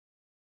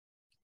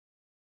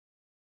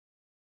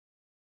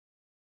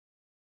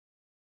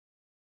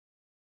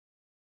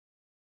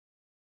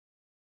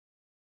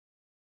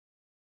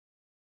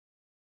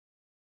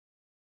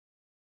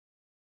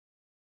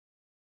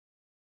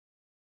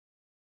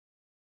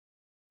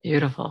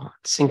 Beautiful.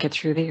 Sink it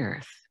through the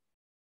earth.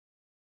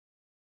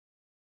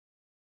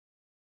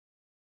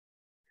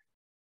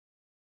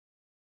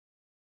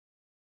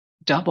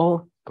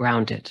 Double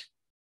grounded.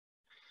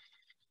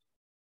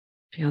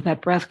 Feel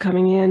that breath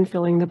coming in,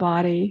 filling the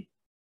body.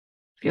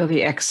 Feel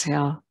the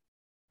exhale,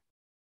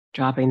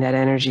 dropping that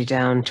energy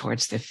down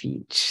towards the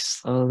feet,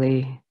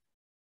 slowly,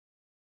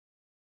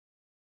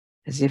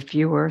 as if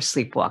you were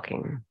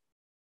sleepwalking.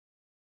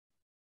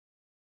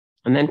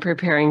 And then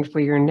preparing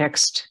for your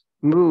next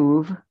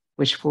move,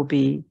 which will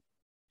be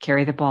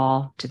carry the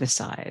ball to the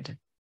side.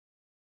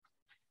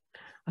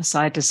 A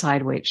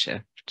side-to-side weight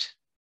shift.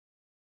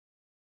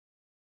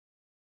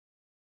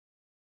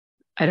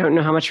 I don't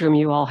know how much room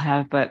you all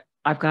have, but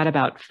I've got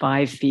about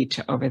 5 feet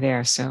over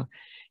there. So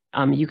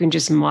you can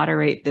just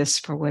moderate this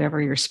for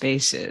whatever your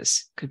space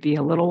is. Could be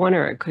a little one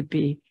or it could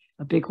be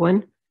a big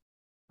one,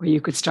 or you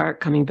could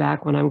start coming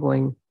back when I'm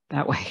going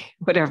that way,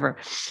 whatever.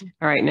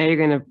 All right, now you're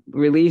going to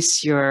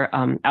release your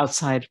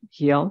outside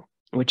heel,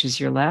 which is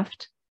your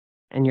left,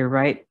 and your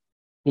right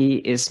knee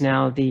is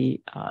now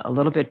a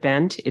little bit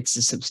bent. It's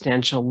a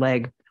substantial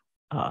leg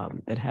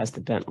that has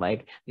the bent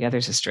leg. The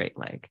other's a straight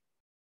leg.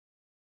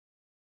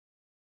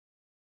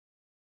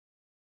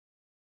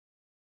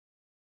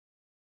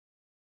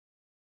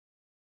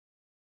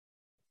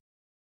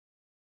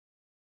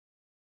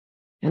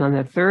 And on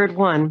the third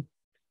one,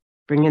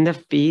 bring in the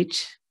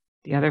feet,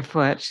 the other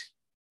foot,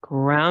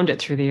 ground it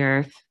through the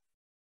earth,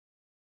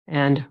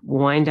 and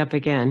wind up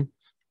again.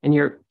 And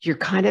you're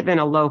kind of in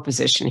a low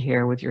position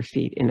here with your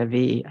feet in a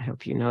V. I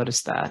hope you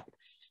notice that.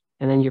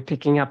 And then you're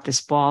picking up this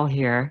ball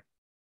here.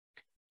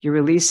 You're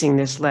releasing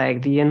this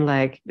leg, the in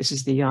leg. This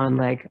is the yawn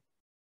leg,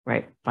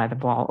 right by the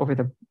ball,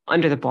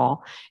 under the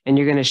ball. And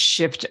you're going to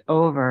shift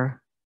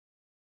over.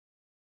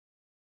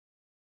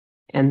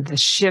 And the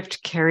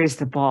shift carries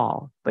the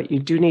ball, but you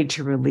do need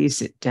to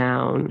release it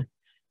down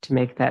to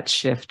make that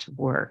shift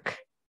work.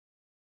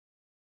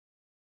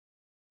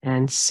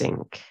 And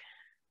sink.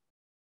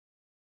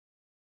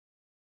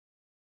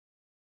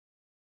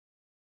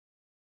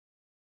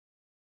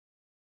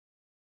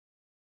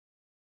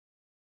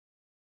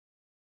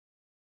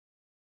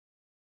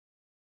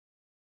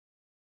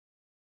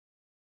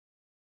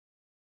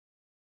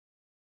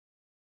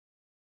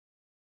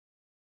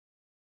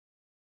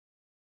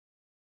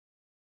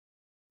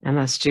 And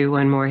let's do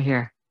one more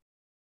here.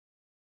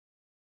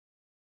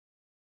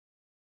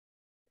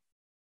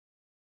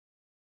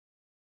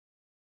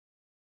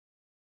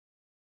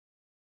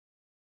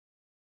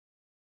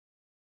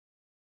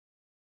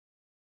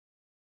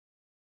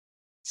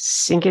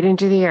 Sink it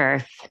into the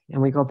earth,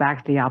 and we go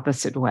back the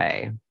opposite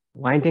way.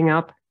 Winding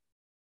up,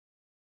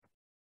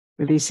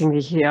 releasing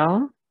the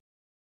heel,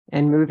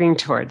 and moving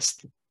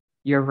towards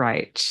your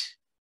right.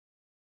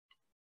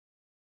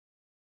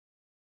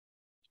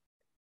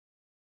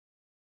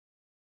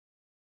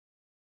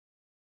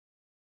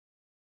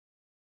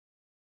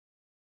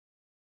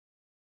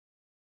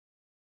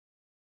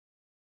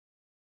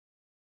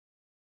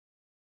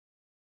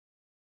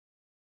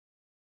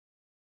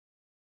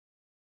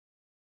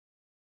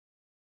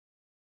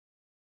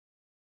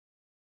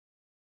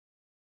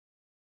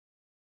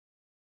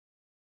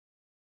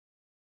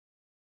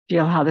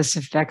 Feel how this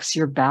affects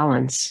your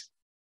balance.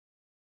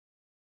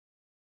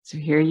 So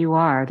here you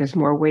are. There's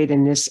more weight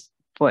in this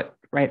foot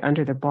right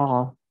under the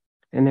ball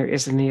than there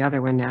is in the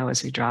other one now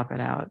as we drop it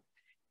out.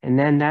 And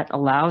then that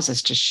allows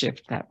us to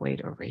shift that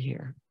weight over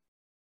here.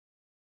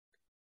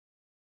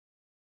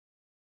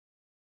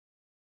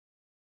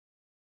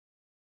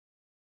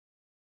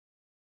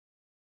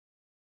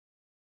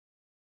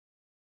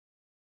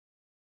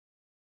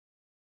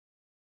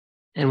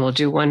 And we'll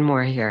do one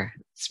more here.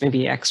 It's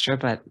maybe extra,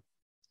 but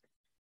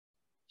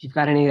if you've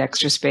got any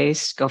extra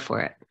space, go for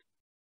it.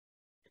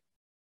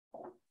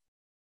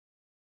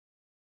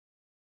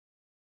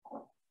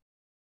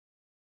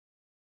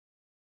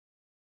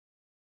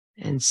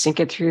 And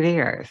sink it through the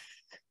earth.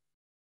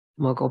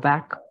 And we'll go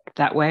back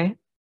that way,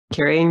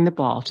 carrying the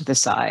ball to the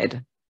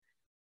side.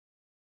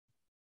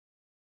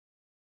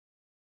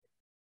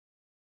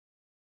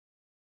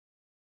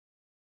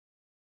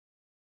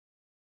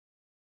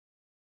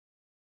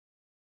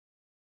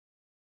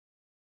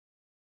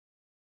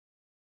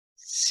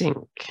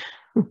 Sink.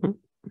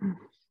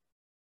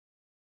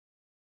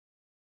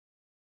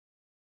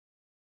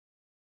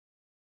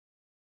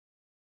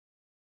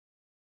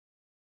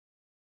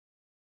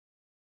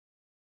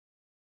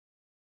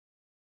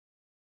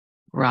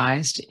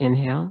 Rise to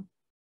inhale.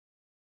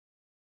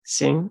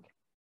 Sink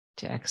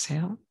to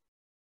exhale.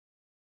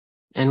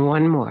 And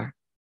one more.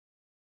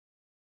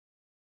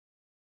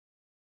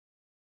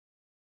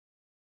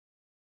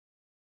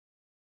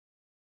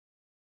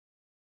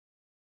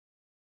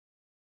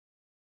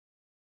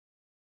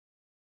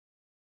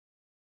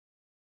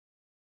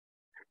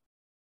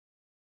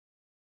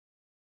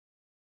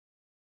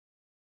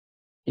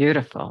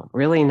 Beautiful,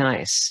 really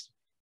nice.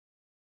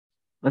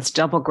 Let's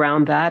double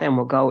ground that and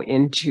we'll go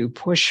into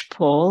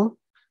push-pull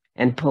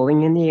and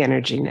pulling in the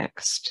energy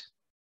next.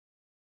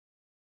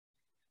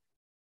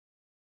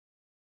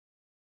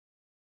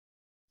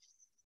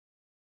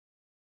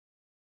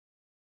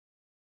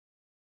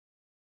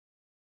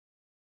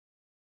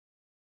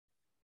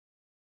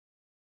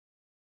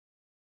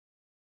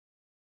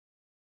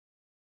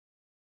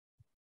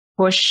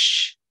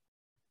 Push,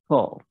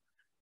 pull.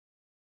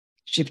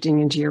 Shifting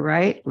into your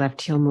right,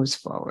 left heel moves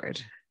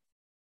forward.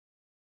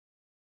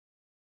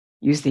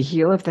 Use the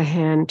heel of the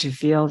hand to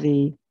feel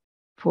the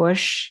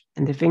push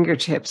and the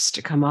fingertips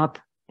to come up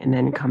and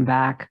then come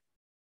back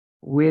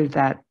with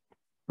that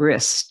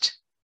wrist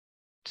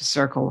to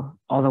circle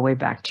all the way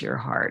back to your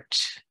heart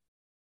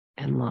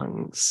and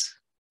lungs.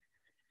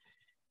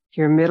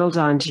 Your middle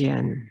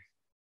dantian,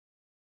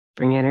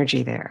 bring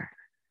energy there.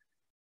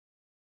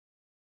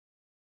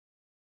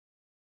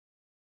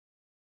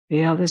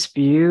 Feel this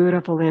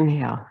beautiful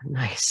inhale.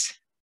 Nice.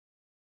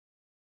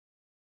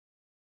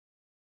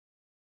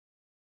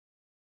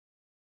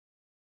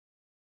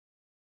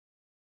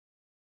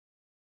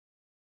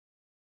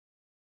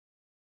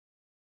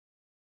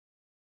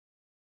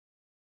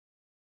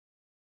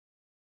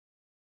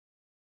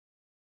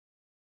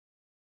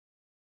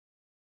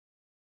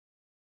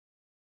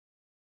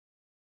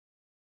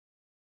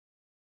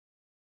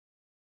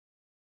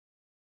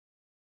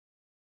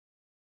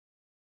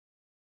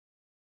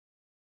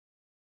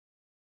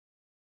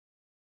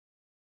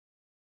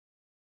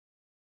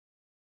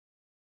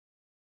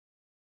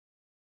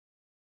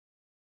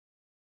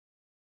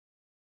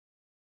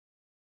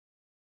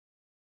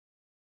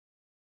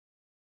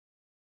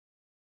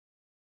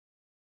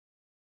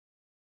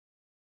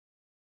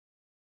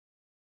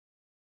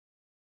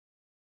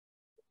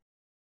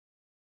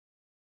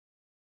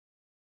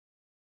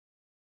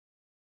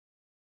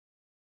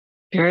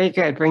 Very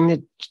good. Bring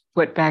the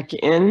foot back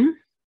in,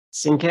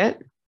 sink it.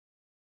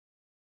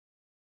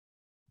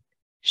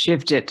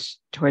 Shift it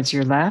towards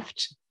your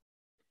left.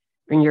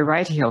 Bring your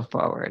right heel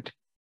forward.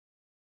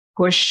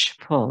 Push,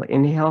 pull,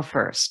 inhale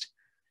first.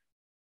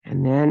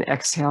 And then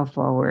exhale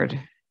forward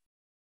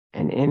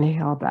and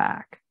inhale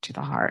back to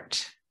the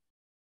heart.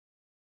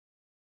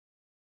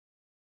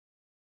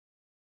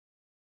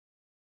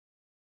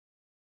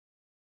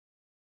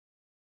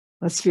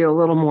 Let's feel a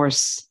little more,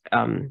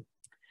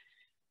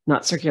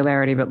 not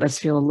circularity, but let's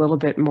feel a little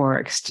bit more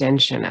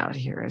extension out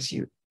here as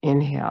you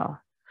inhale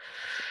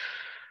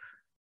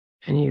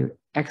and you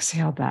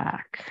exhale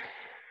back.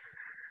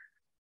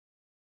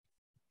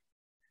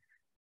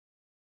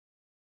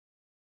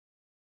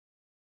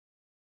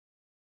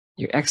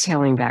 You're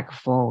exhaling back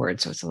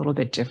forward, so it's a little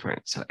bit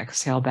different. So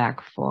exhale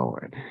back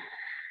forward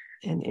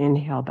and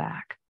inhale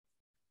back.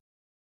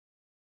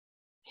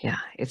 Yeah,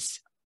 it's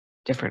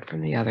different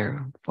from the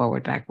other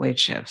forward back weight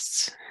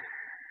shifts.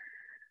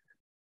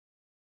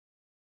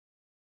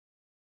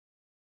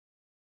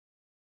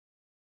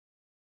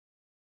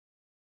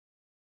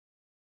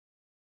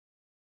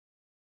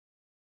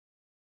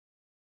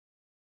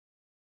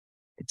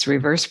 It's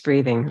reverse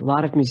breathing. A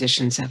lot of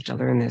musicians have to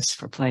learn this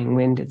for playing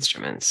wind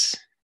instruments.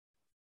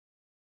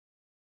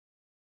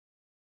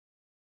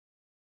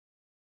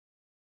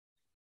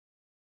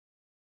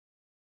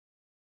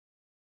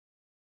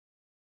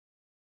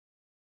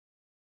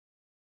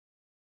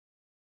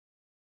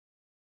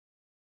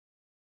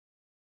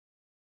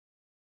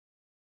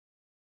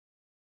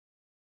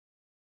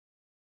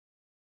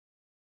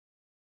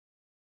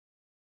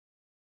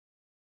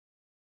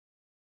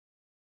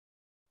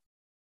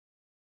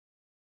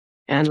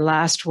 And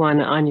last one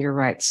on your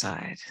right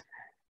side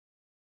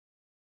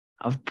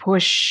of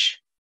push,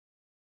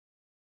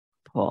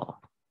 pull.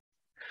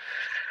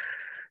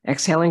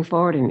 Exhaling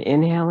forward and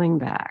inhaling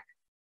back.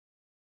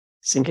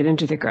 Sink it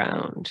into the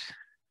ground.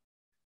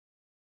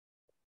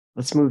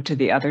 Let's move to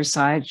the other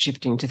side,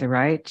 shifting to the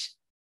right,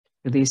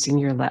 releasing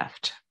your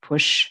left.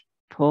 Push,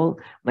 pull,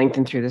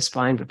 lengthen through the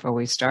spine before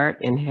we start.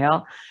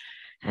 Inhale,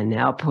 and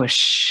now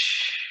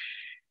push.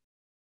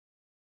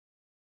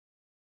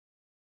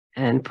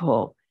 And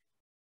pull.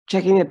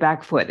 Checking the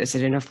back foot. Is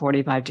it in a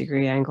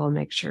 45-degree angle?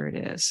 Make sure it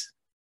is.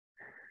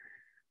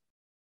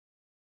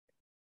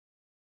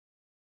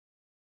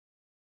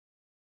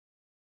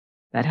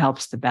 That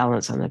helps the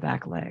balance on the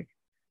back leg.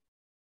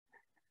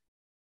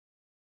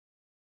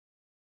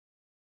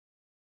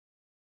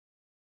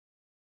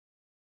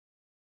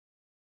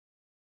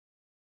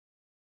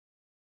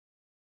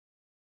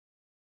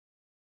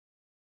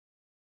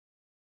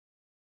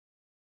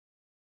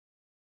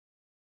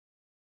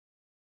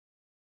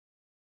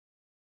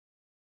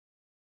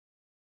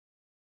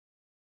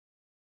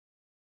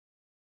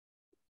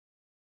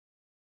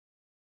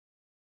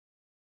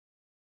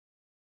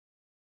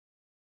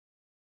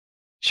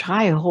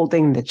 Try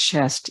holding the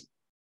chest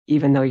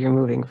even though you're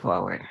moving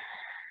forward.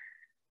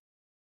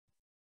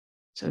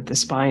 So the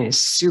spine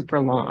is super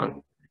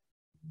long.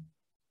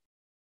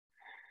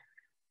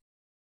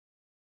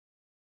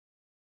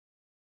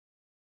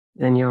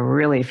 Then you'll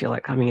really feel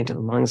it coming into the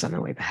lungs on the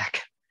way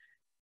back.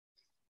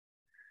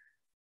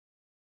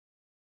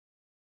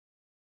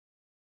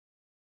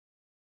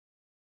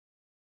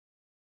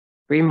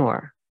 Three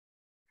more.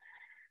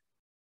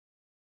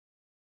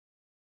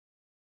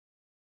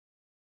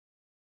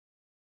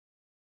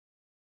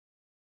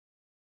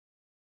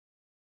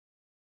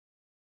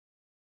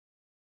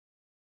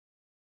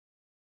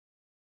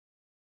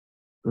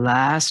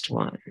 Last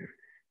one.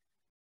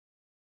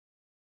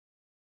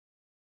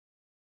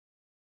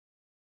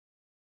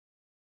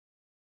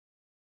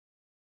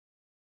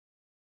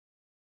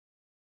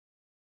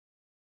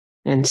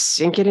 And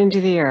sink it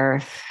into the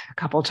earth a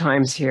couple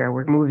times here.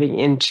 We're moving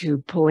into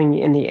pulling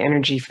in the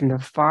energy from the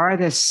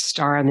farthest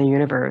star in the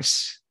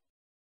universe.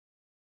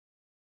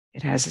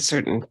 It has a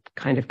certain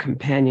kind of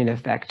companion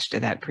effect to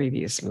that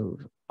previous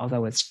move,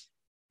 although it's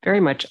very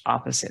much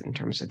opposite in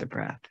terms of the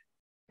breath.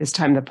 This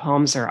time the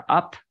palms are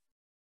up,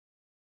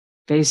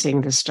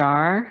 facing the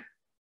star.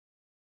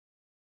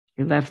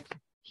 Your left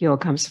heel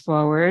comes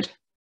forward.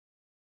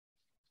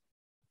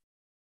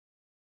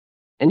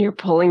 And you're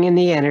pulling in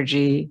the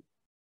energy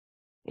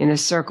in a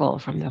circle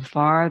from the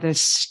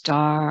farthest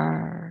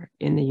star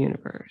in the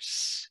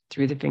universe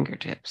through the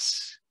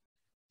fingertips.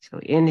 So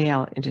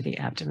inhale into the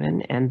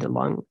abdomen and the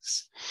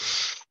lungs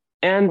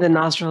and the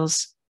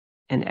nostrils,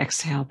 and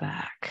exhale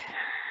back.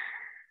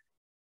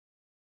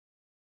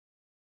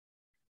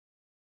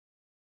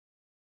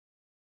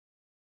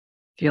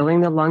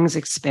 Feeling the lungs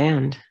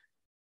expand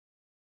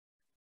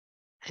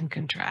and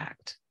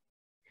contract.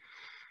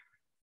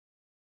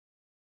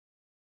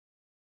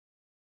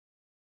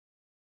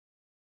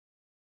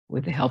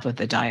 With the help of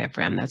the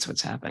diaphragm, that's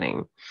what's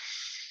happening.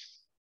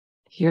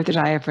 Here, the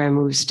diaphragm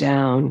moves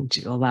down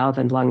to allow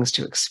the lungs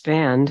to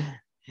expand.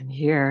 And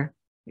here,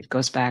 it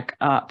goes back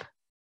up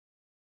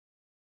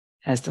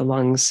as the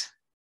lungs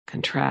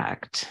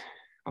contract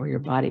or your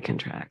body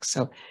contracts.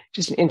 So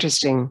just an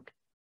interesting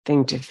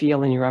thing to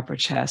feel in your upper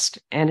chest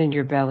and in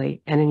your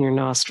belly and in your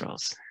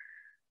nostrils.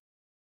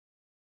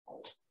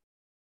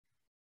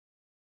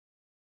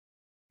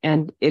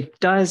 And it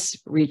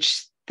does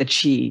reach the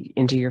chi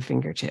into your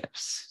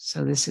fingertips.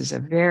 So this is a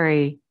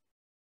very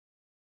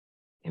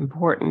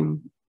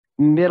important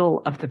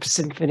middle of the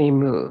symphony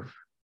move,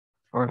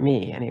 for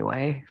me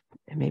anyway,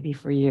 and maybe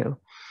for you.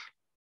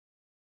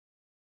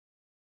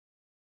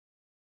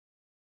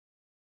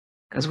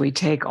 Because we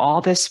take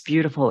all this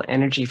beautiful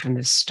energy from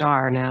the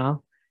star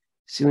now,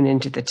 soon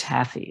into the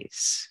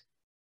taffes.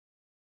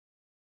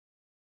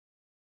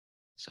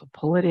 So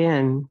pull it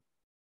in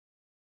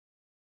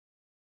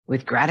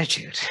with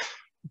gratitude.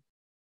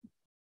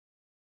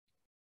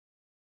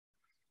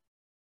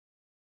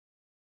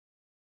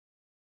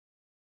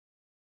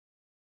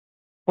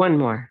 One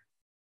more.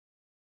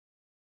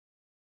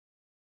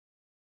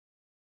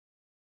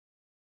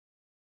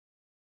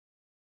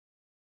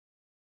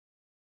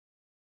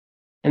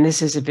 And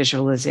this is a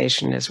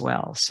visualization as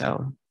well.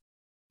 So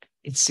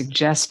it's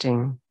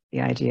suggesting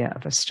the idea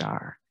of a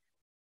star,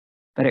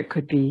 but it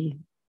could be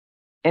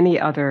any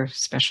other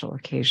special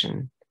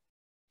occasion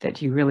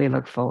that you really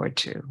look forward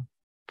to.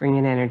 Bring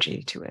an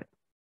energy to it.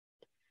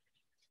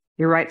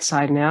 Your right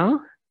side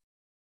now.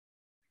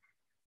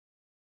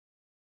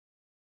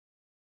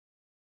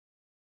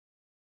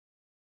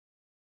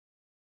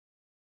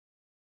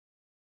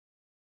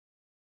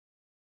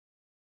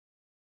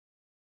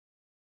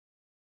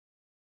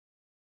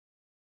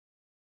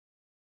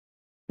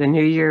 The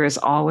new year is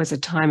always a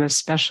time of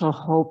special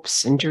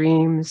hopes and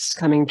dreams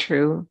coming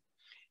true.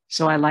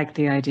 So I like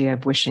the idea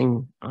of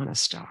wishing on a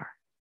star.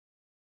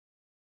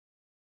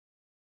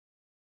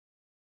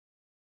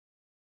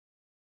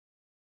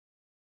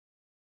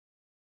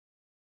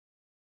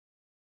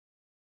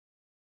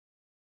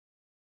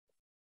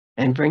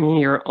 And bringing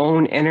your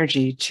own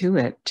energy to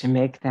it to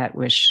make that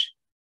wish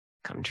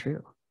come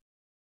true.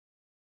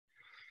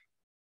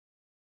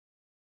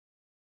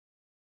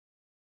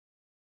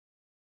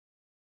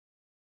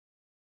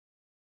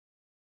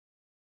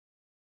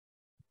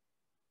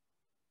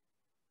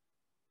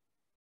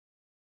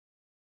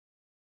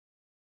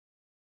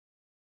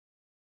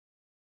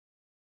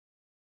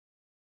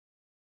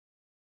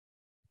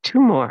 Two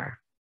more.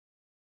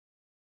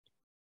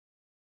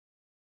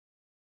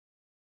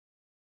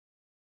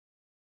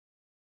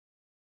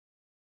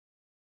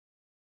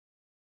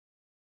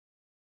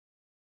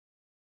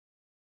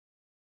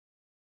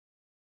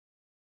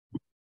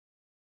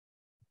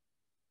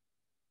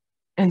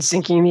 And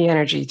sinking the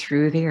energy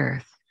through the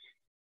earth.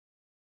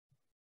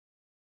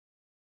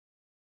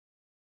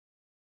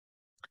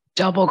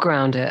 Double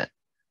ground it.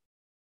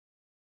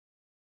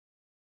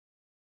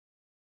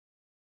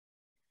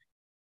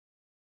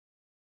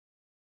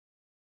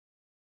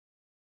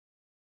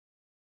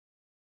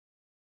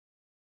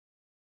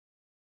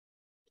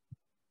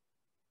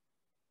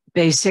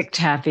 Basic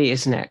taffy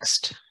is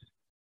next.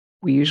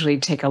 We usually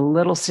take a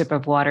little sip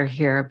of water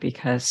here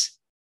because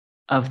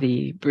of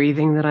the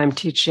breathing that I'm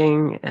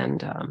teaching,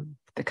 and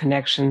the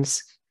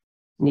connections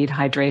need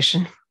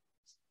hydration.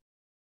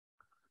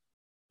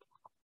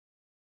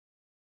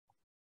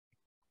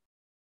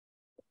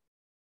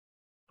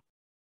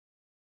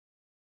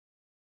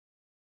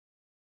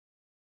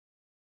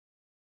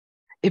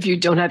 If you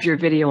don't have your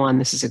video on,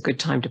 this is a good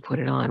time to put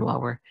it on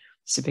while we're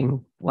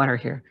sipping water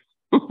here.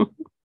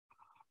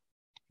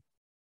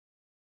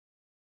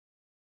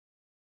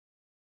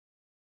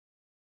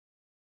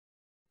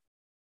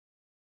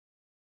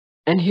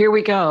 And here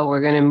we go. We're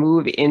going to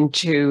move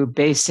into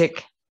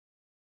basic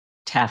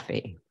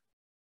taffy,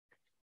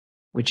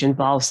 which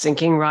involves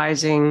sinking,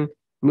 rising,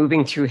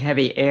 moving through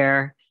heavy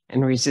air,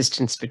 and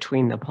resistance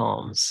between the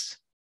palms.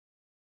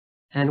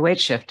 And weight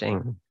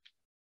shifting.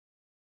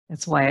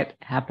 That's why it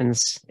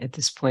happens at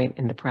this point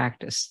in the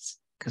practice,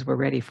 because we're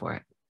ready for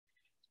it.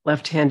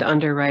 Left hand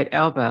under right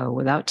elbow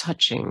without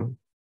touching.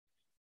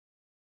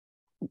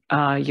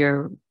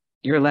 Your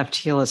left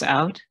heel is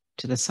out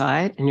to the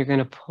side, and you're going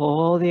to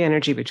pull the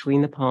energy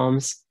between the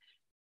palms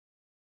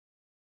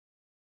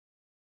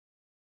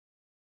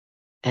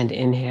and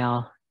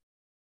inhale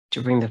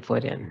to bring the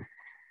foot in.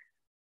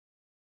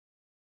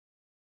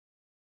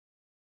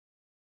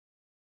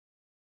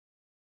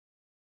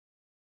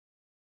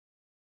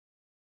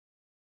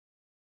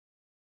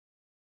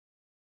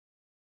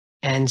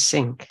 And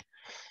sink.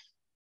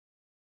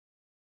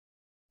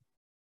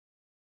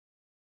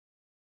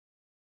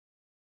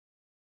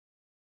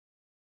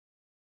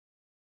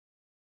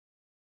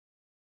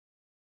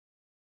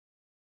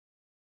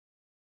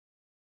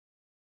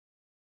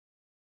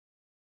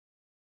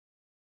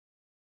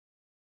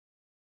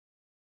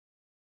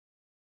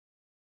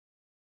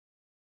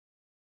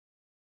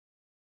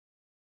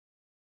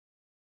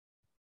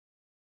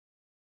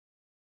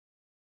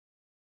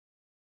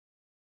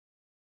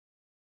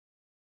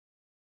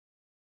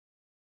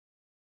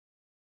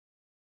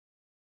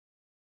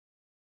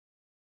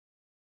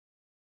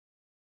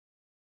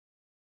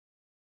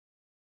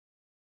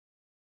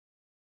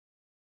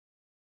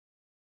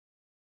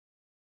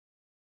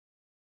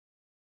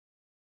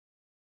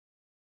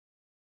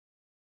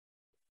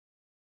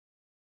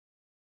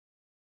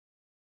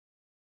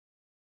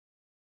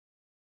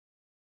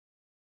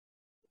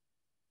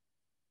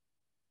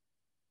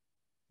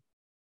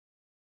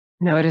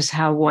 Notice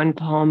how one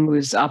palm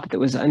moves up that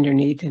was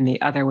underneath and the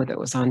other that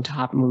was on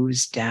top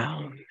moves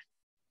down,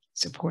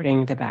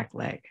 supporting the back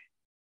leg.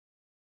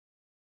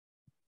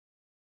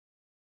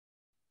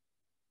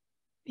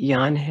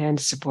 Yang hand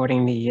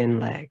supporting the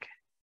yin leg.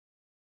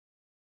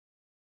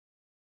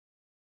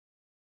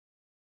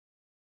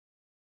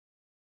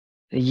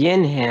 The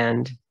yin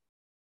hand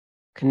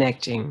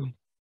connecting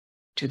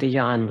to the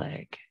yang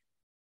leg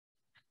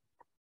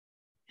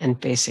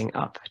and facing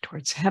up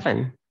towards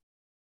heaven.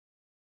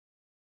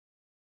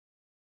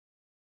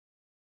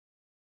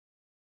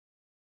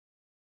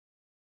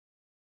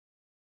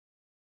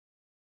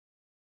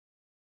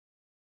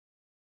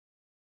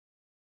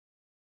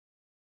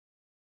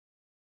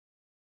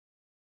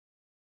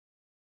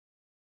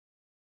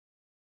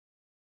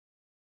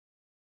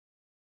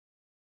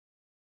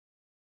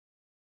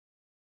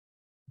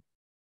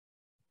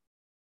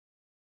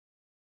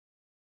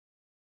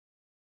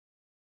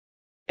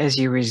 as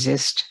you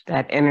resist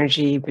that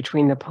energy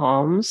between the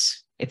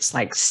palms, it's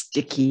like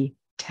sticky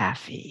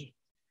taffy,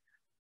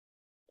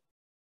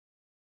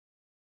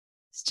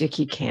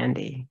 sticky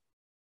candy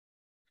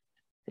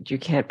that you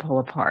can't pull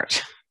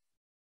apart.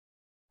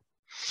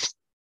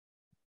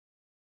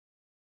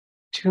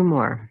 2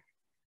 more.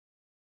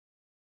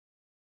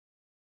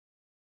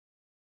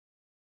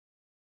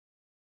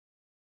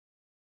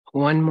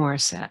 One more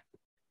set.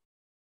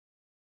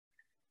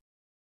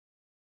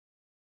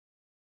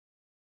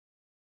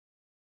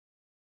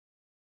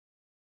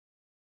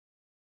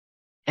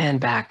 And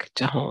back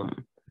to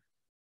home.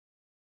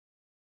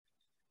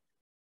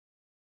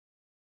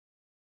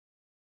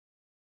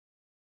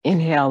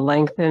 Inhale,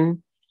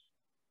 lengthen,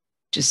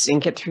 just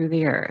sink it through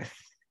the earth,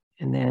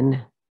 and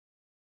then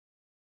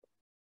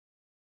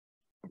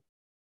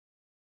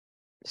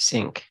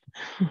sink.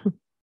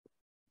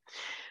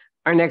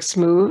 Our next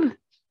move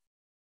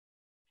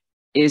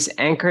is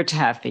anchor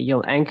taffy.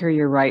 You'll anchor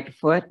your right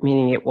foot,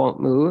 meaning it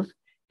won't move,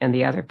 and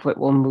the other foot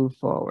will move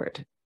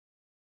forward.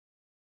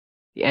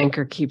 The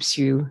anchor keeps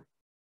you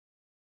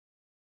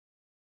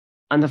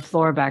on the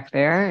floor back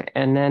there,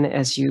 and then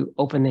as you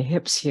open the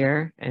hips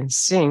here and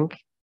sink,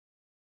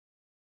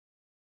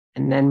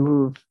 and then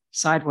move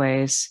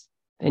sideways,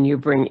 then you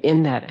bring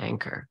in that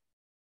anchor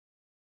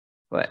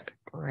foot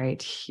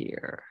right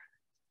here.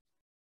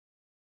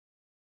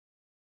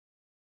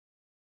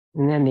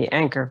 And then the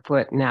anchor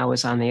foot now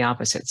is on the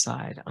opposite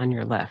side, on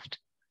your left.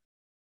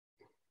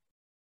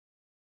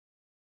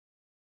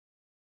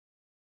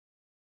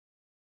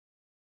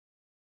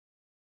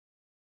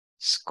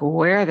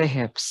 Square the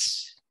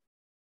hips.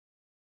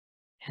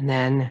 And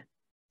then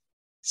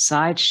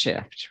side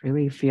shift,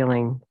 really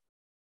feeling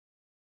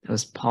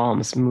those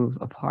palms move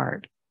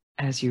apart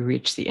as you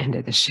reach the end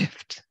of the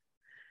shift.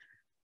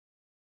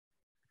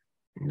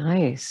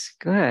 Nice,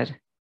 good.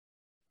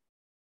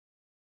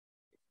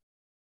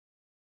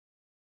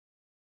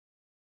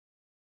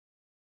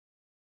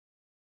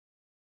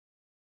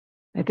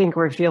 I think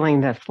we're feeling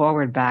the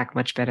forward back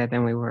much better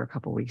than we were a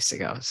couple weeks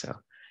ago. So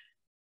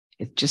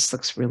it just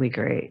looks really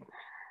great.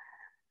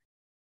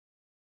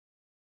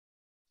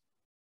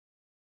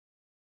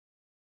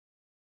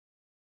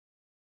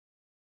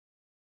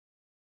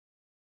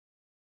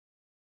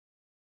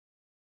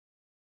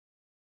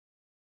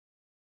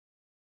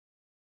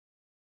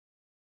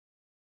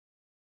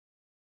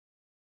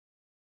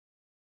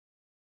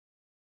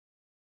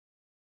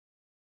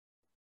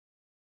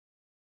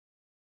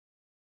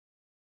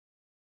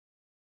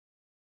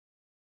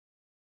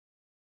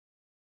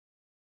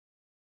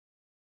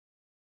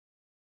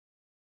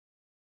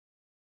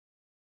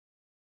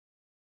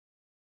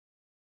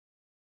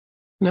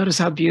 Notice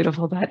how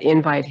beautiful that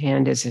invite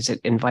hand is as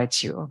it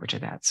invites you over to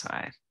that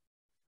side.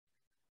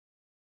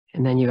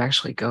 And then you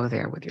actually go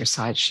there with your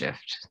side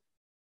shift.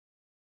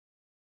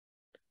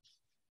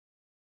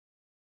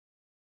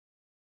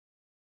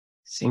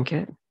 Sink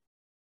it.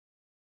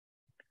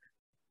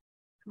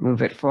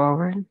 Move it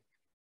forward.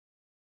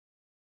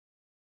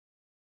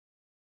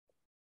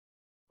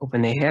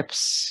 Open the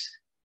hips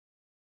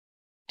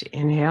to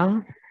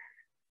inhale.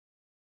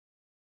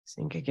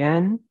 Sink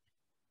again.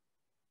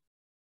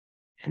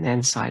 And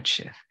then side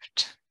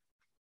shift.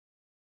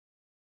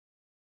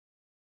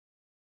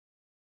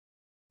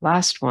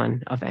 Last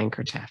one of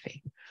anchor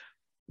taffy.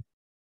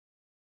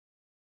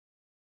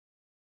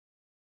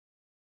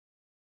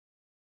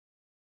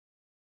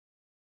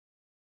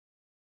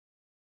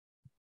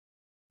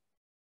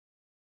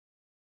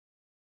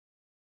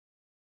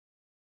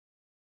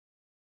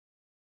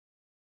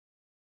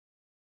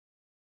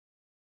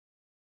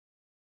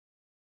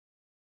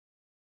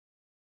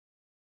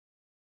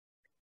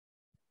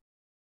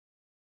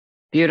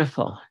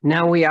 Beautiful.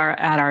 Now we are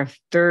at our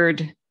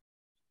third,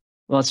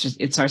 well,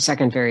 it's our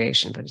second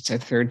variation, but it's our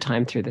third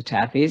time through the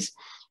taffies.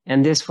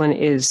 And this one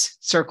is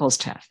circles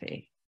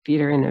taffy.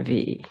 Feet are in a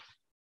V.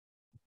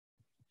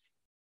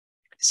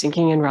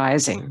 Sinking and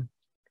rising.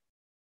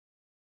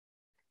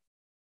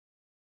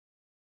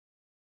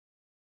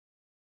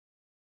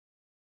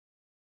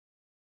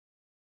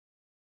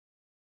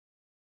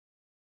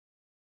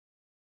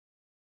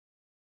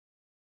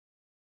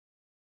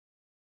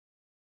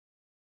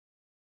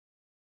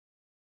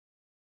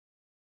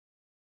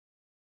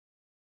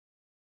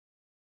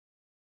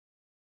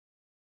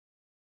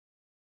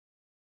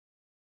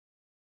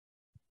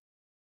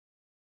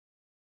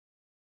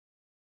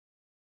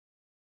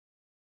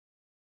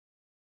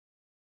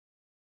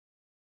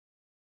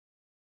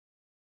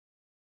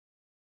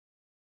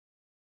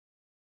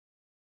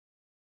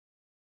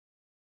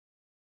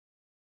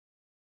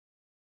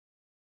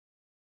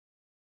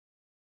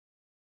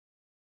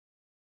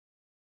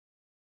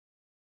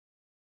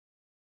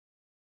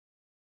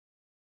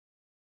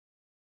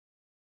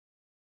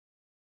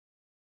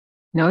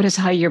 Notice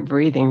how your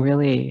breathing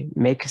really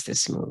makes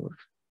this move.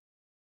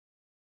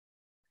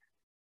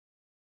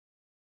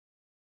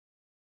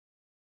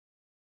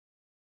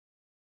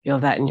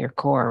 Feel that in your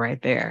core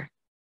right there.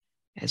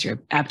 As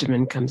your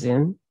abdomen comes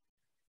in,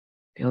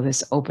 feel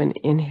this open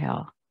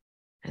inhale,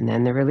 and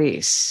then the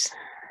release.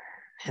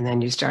 And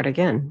then you start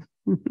again.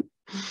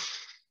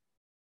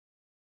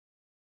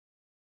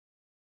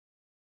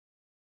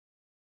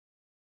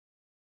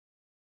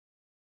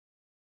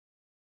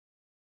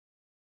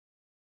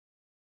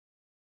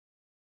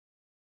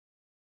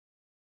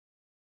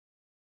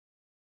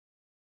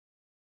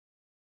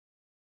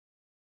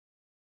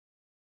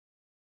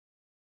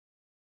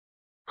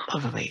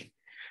 Lovely.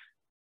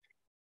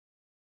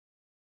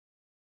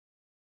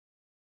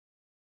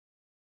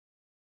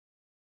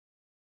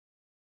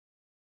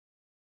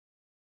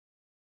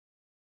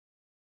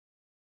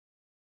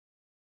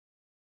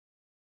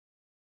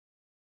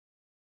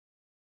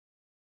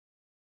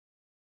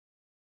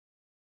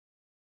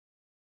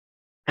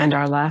 And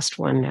our last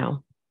one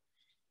now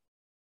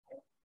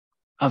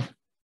of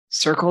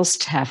circles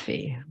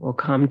taffy will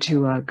come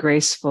to a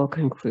graceful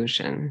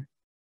conclusion.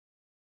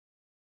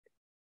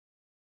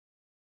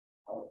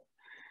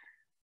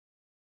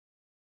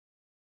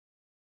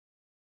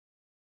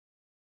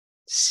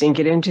 Sink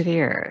it into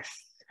the earth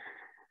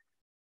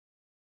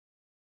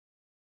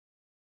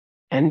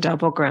and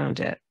double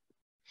ground it.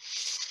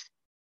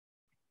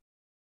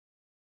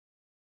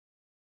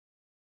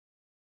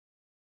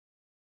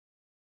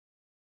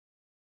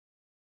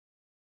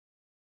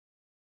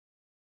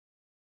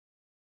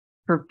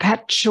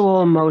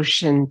 Perpetual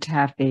motion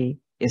taffy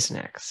is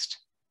next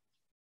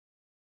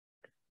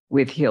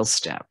with heel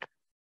step.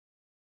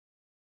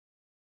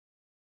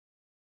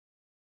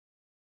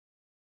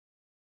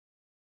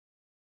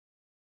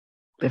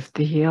 Lift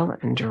the heel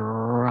and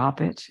drop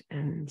it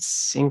and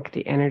sink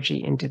the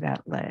energy into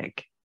that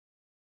leg.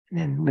 And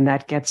then when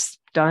that gets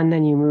done,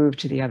 then you move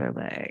to the other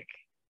leg.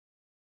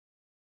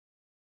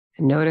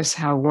 And notice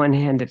how one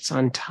hand that's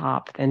on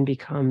top then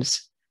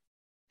becomes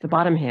the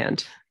bottom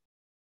hand.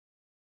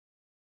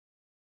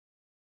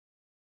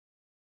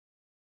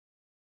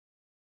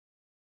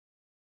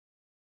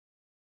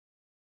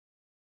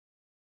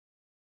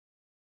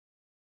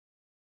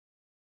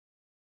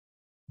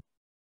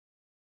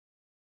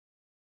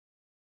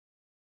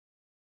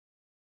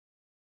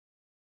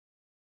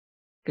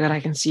 Good,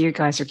 I can see you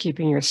guys are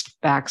keeping your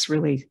backs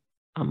really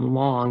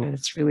long, and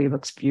it really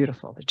looks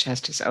beautiful. The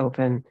chest is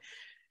open.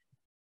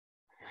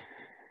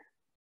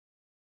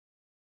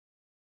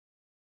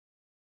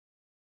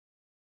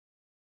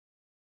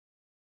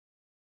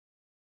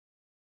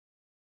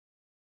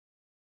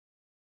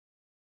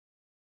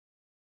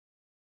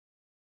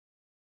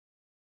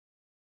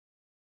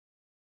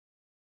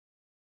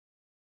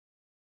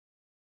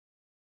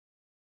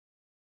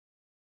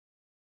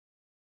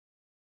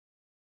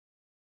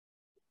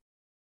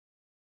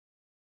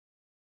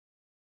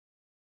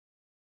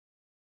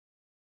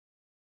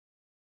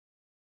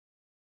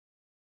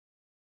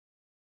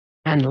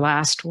 And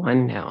last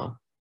one now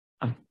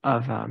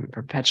of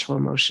perpetual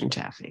motion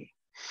taffy.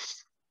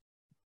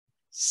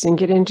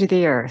 Sink it into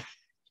the earth,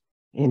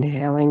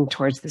 inhaling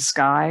towards the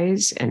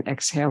skies and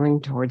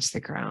exhaling towards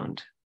the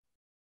ground.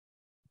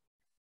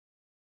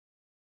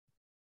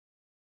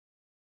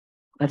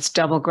 Let's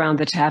double ground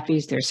the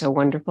taffies. They're so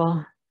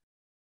wonderful.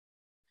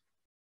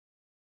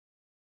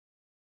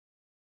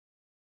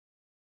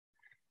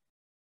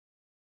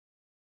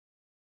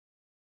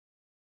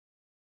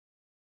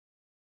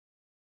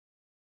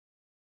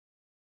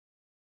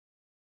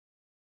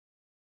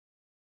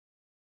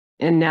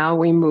 And now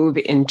we move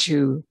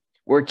into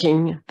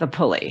working the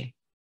pulley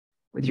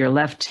with your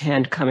left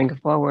hand coming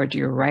forward,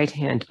 your right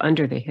hand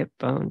under the hip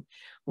bone.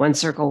 One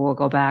circle will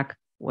go back,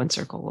 one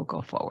circle will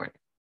go forward.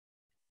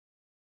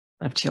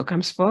 Left heel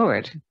comes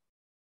forward.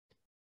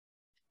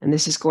 And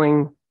this is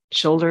going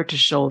shoulder to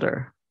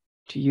shoulder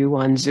to you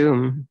on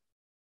Zoom.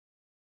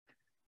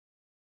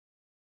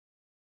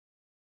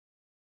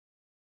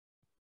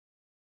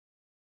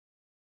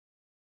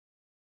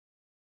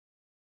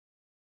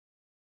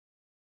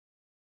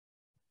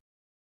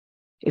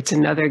 It's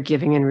another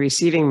giving and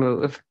receiving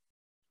move.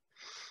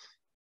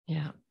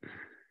 Yeah.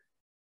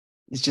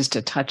 It's just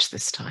a touch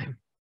this time.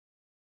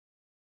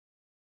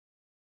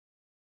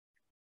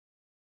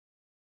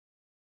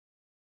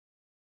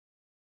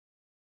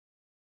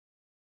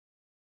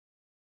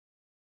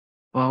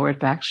 Forward,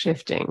 back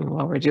shifting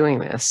while we're doing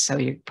this. So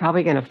you're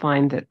probably going to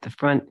find that the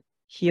front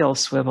heel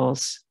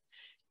swivels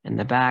and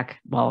the back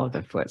ball of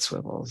the foot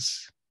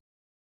swivels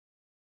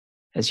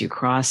as you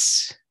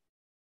cross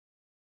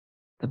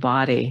the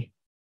body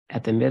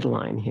at the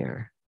midline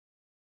here.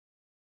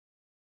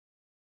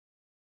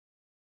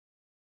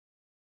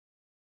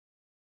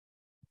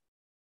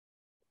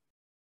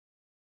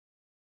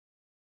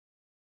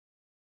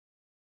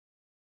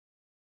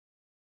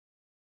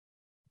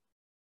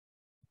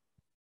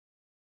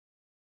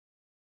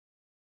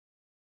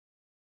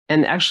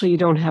 And actually, you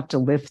don't have to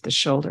lift the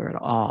shoulder at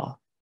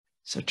all.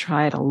 So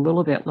try it a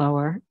little bit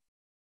lower.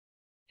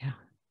 Yeah.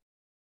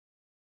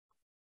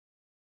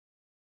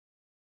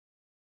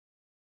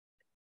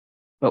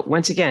 But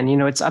once again, you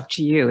know, it's up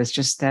to you. It's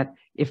just that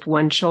if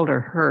one shoulder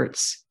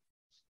hurts,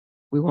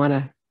 we want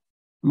to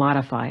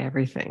modify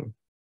everything.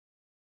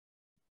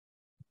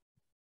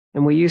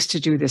 And we used to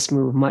do this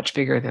move much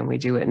bigger than we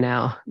do it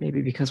now,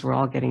 maybe because we're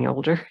all getting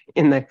older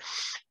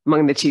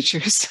among the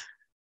teachers.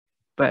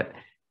 But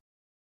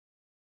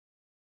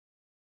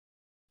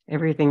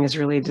Everything is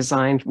really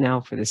designed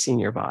now for the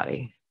senior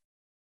body,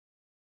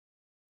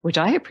 which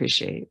I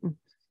appreciate.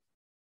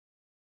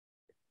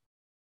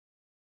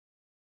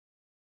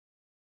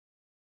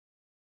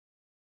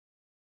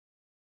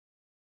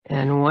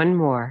 And one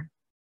more.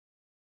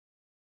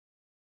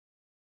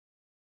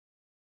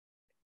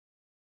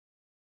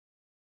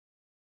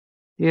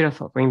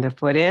 Beautiful. Bring the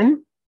foot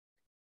in.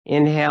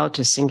 Inhale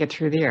to sink it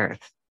through the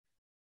earth.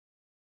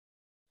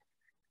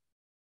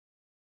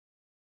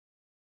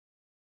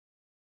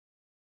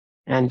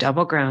 And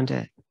double ground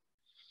it.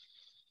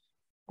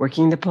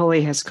 Working the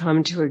pulley has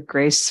come to a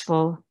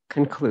graceful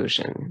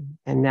conclusion.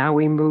 And now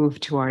we move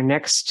to our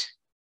next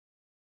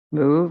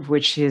move,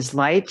 which is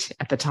light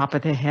at the top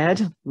of the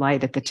head,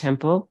 light at the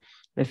temple.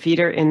 The feet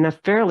are in a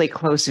fairly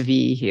close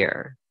V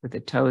here, with the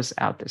toes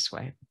out this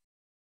way.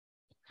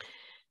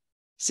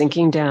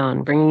 Sinking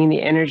down, bringing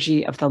the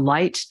energy of the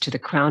light to the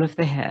crown of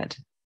the head.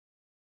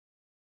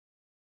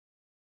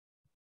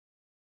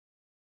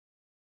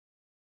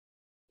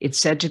 It's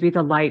said to be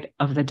the light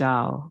of the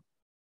Tao,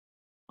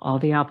 all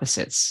the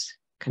opposites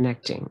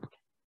connecting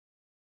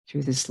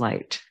through this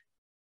light.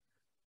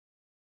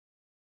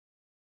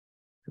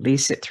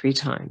 Release it 3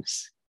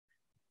 times.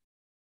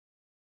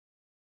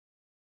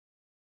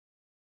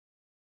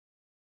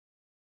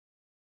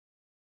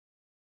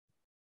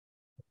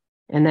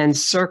 And then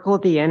circle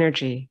the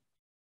energy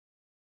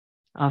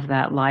of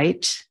that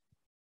light.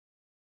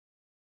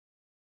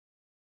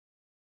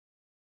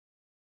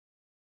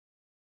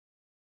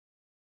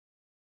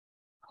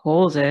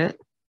 Hold it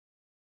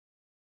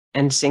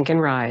and sink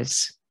and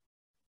rise.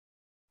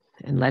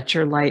 And let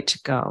your light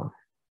go.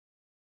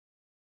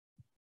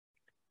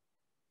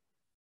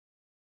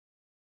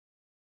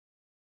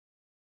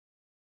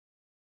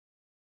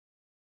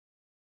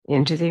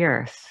 Into the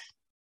earth.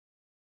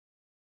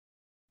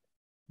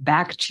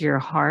 Back to your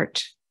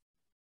heart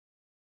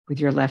with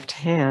your left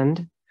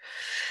hand.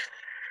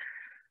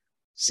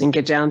 Sink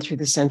it down through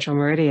the central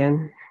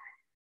meridian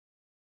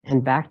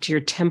and back to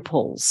your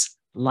temples.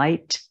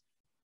 Light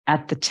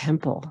at the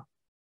temple.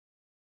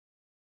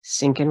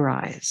 Sink and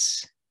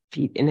rise.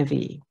 Feet in a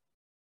V.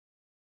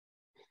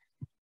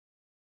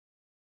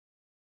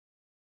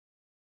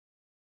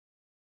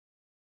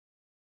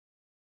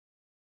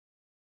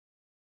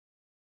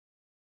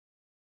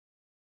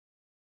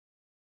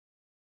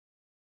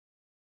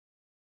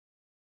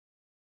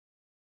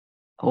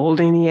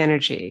 Holding the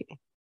energy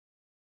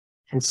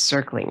and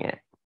circling it.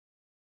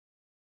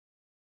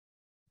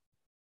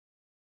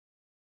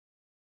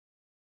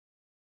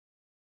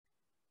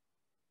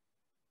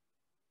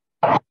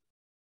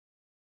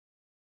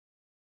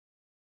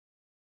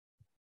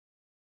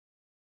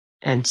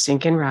 And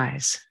sink and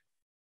rise.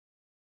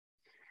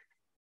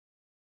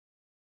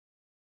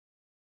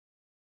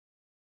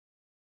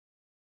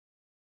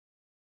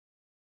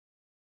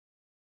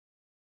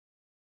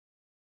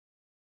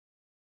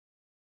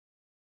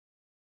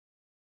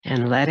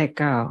 And let it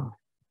go.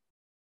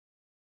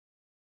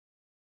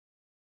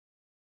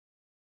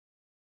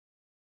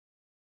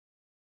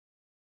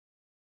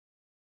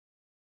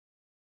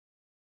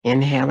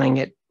 Inhaling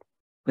it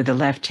with the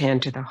left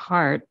hand to the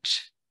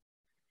heart,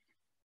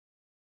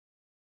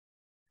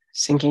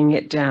 sinking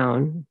it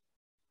down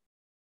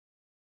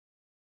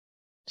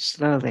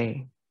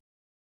slowly.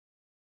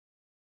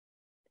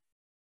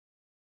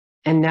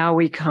 And now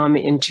we come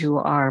into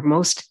our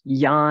most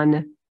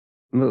yan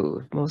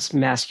move, most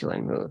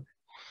masculine move.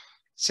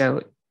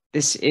 So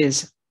this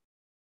is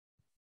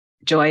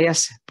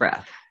joyous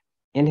breath.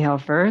 Inhale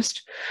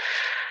first.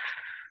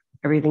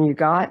 Everything you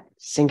got,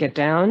 sink it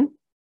down.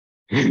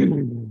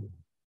 Inhale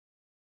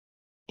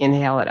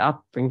it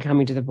up, bring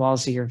coming to the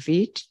balls of your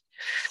feet.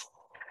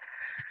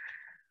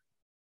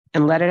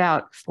 And let it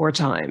out 4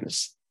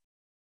 times.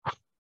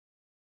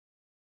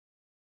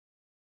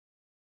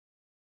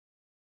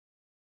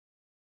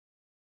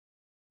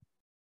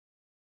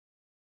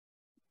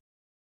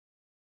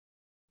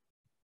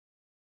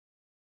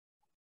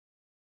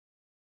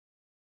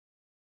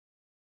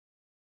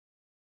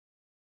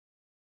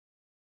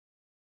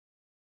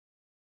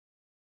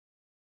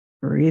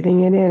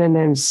 Breathing it in and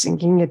then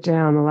sinking it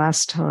down the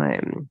last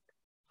time.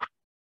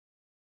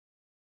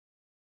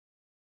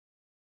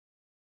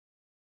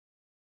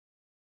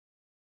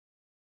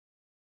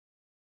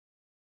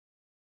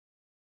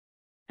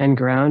 And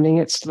grounding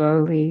it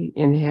slowly,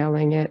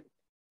 inhaling it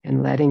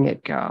and letting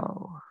it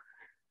go.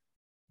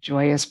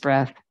 Joyous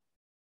breath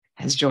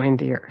has joined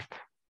the earth.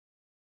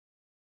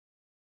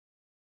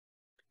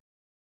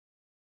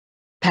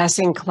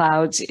 Passing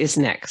clouds is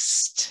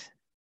next.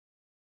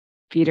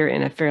 Feet are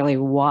in a fairly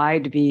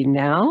wide V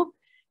now,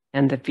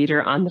 and the feet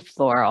are on the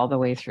floor all the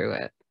way through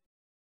it.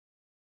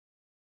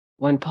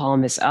 One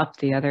palm is up,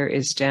 the other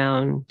is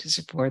down to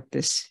support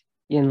this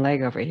yin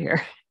leg over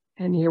here.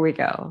 And here we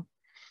go.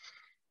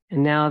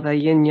 And now the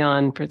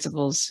yin-yang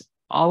principles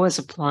always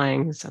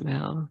applying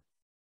somehow.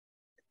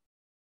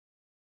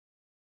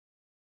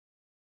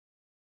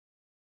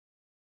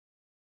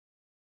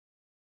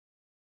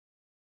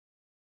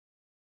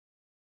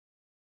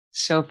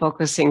 So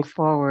focusing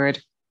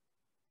forward.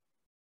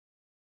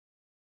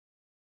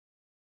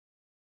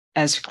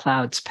 as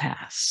clouds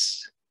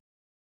pass,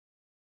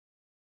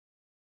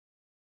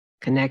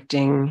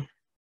 connecting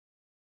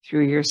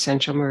through your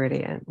central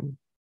meridian,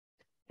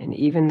 and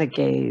even the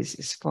gaze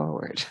is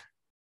forward.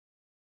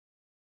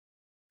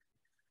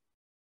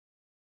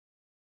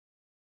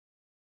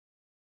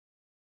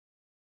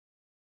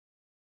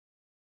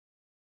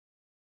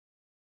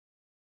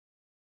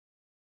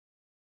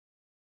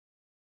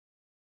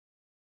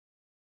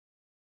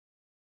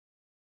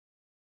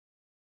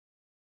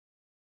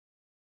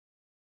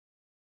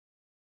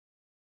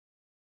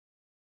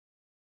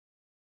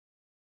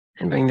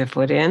 And bring the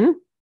foot in.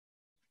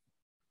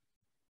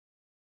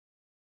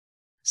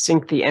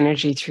 Sink the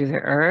energy through the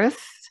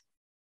earth.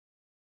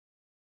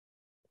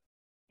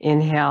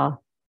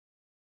 Inhale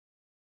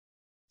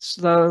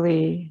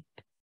slowly.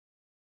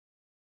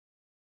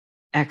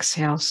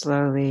 Exhale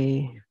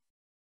slowly.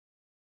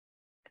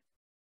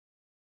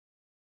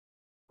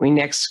 We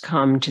next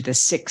come to the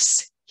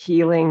 6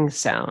 healing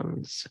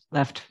sounds.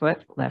 Left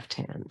foot, left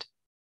hand.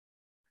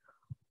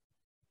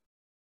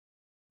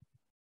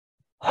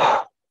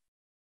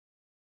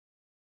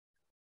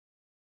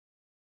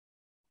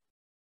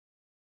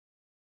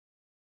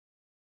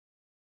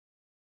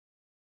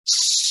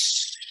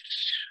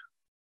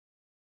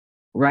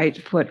 Right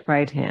foot,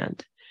 right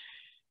hand.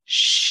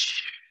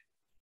 Shh.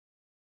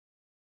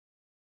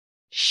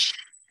 Shh.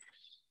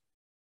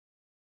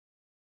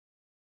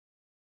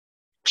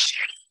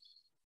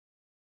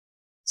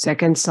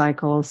 Second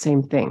cycle,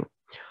 same thing.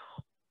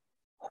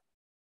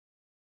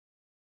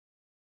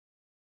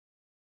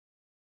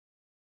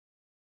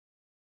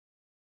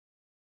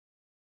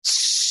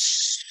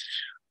 Shh.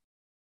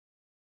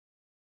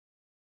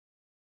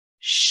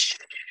 Shh.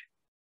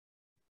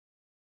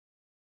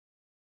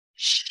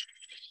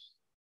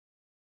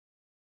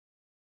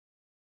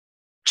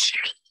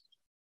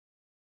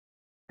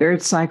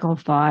 Third cycle,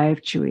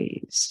 5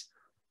 chewies.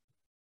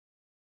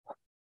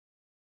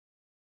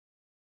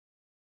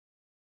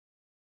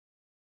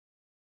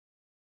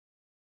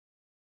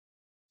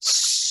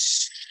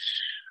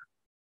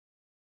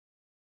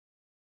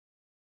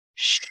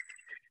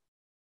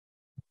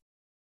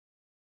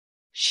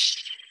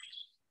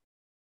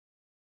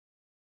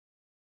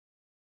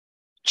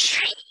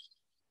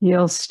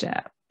 Heel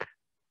step.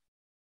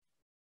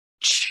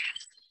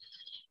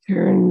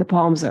 Turn the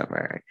palms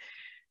over.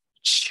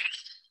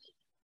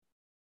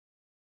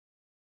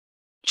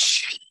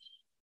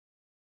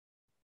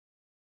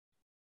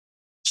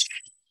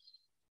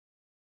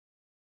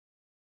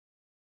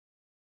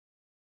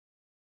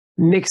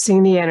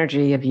 Mixing the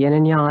energy of yin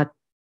and yang,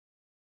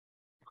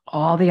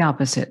 all the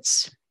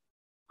opposites.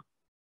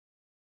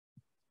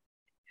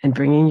 And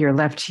bringing your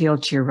left heel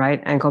to your right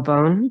ankle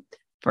bone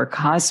for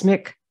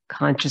cosmic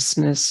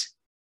consciousness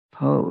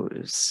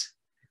pose.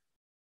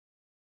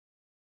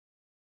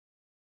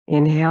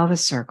 Inhale the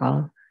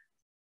circle.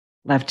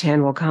 Left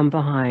hand will come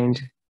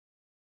behind.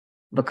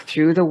 Look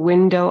through the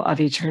window of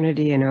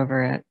eternity and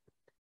over it.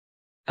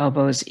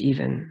 Elbows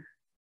even.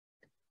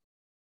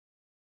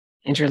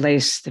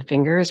 Interlace the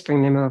fingers,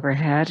 bring them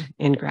overhead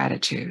in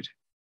gratitude.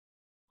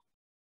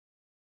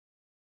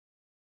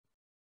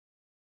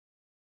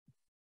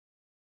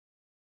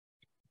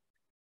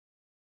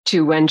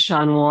 To Wen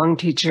Shan Wong,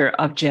 teacher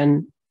of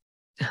Justin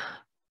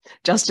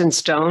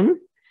Stone,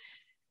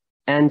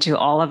 and to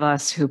all of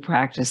us who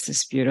practice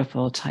this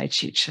beautiful Tai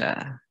Chi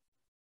Chih.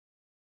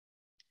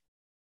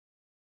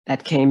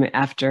 That came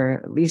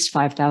after at least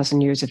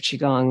 5,000 years of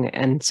Qigong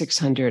and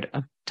 600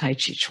 of Tai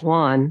Chi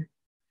Chuan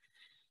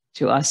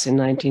to us in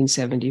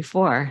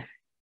 1974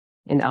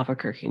 in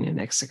Albuquerque, New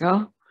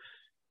Mexico.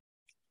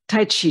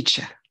 T'ai Chi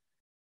Chih.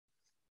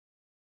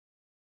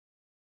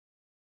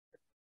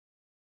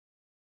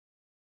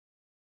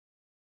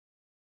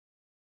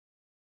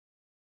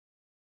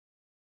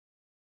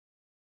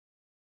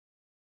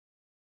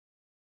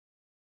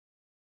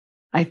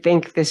 I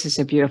think this is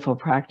a beautiful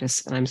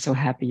practice, and I'm so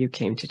happy you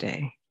came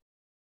today.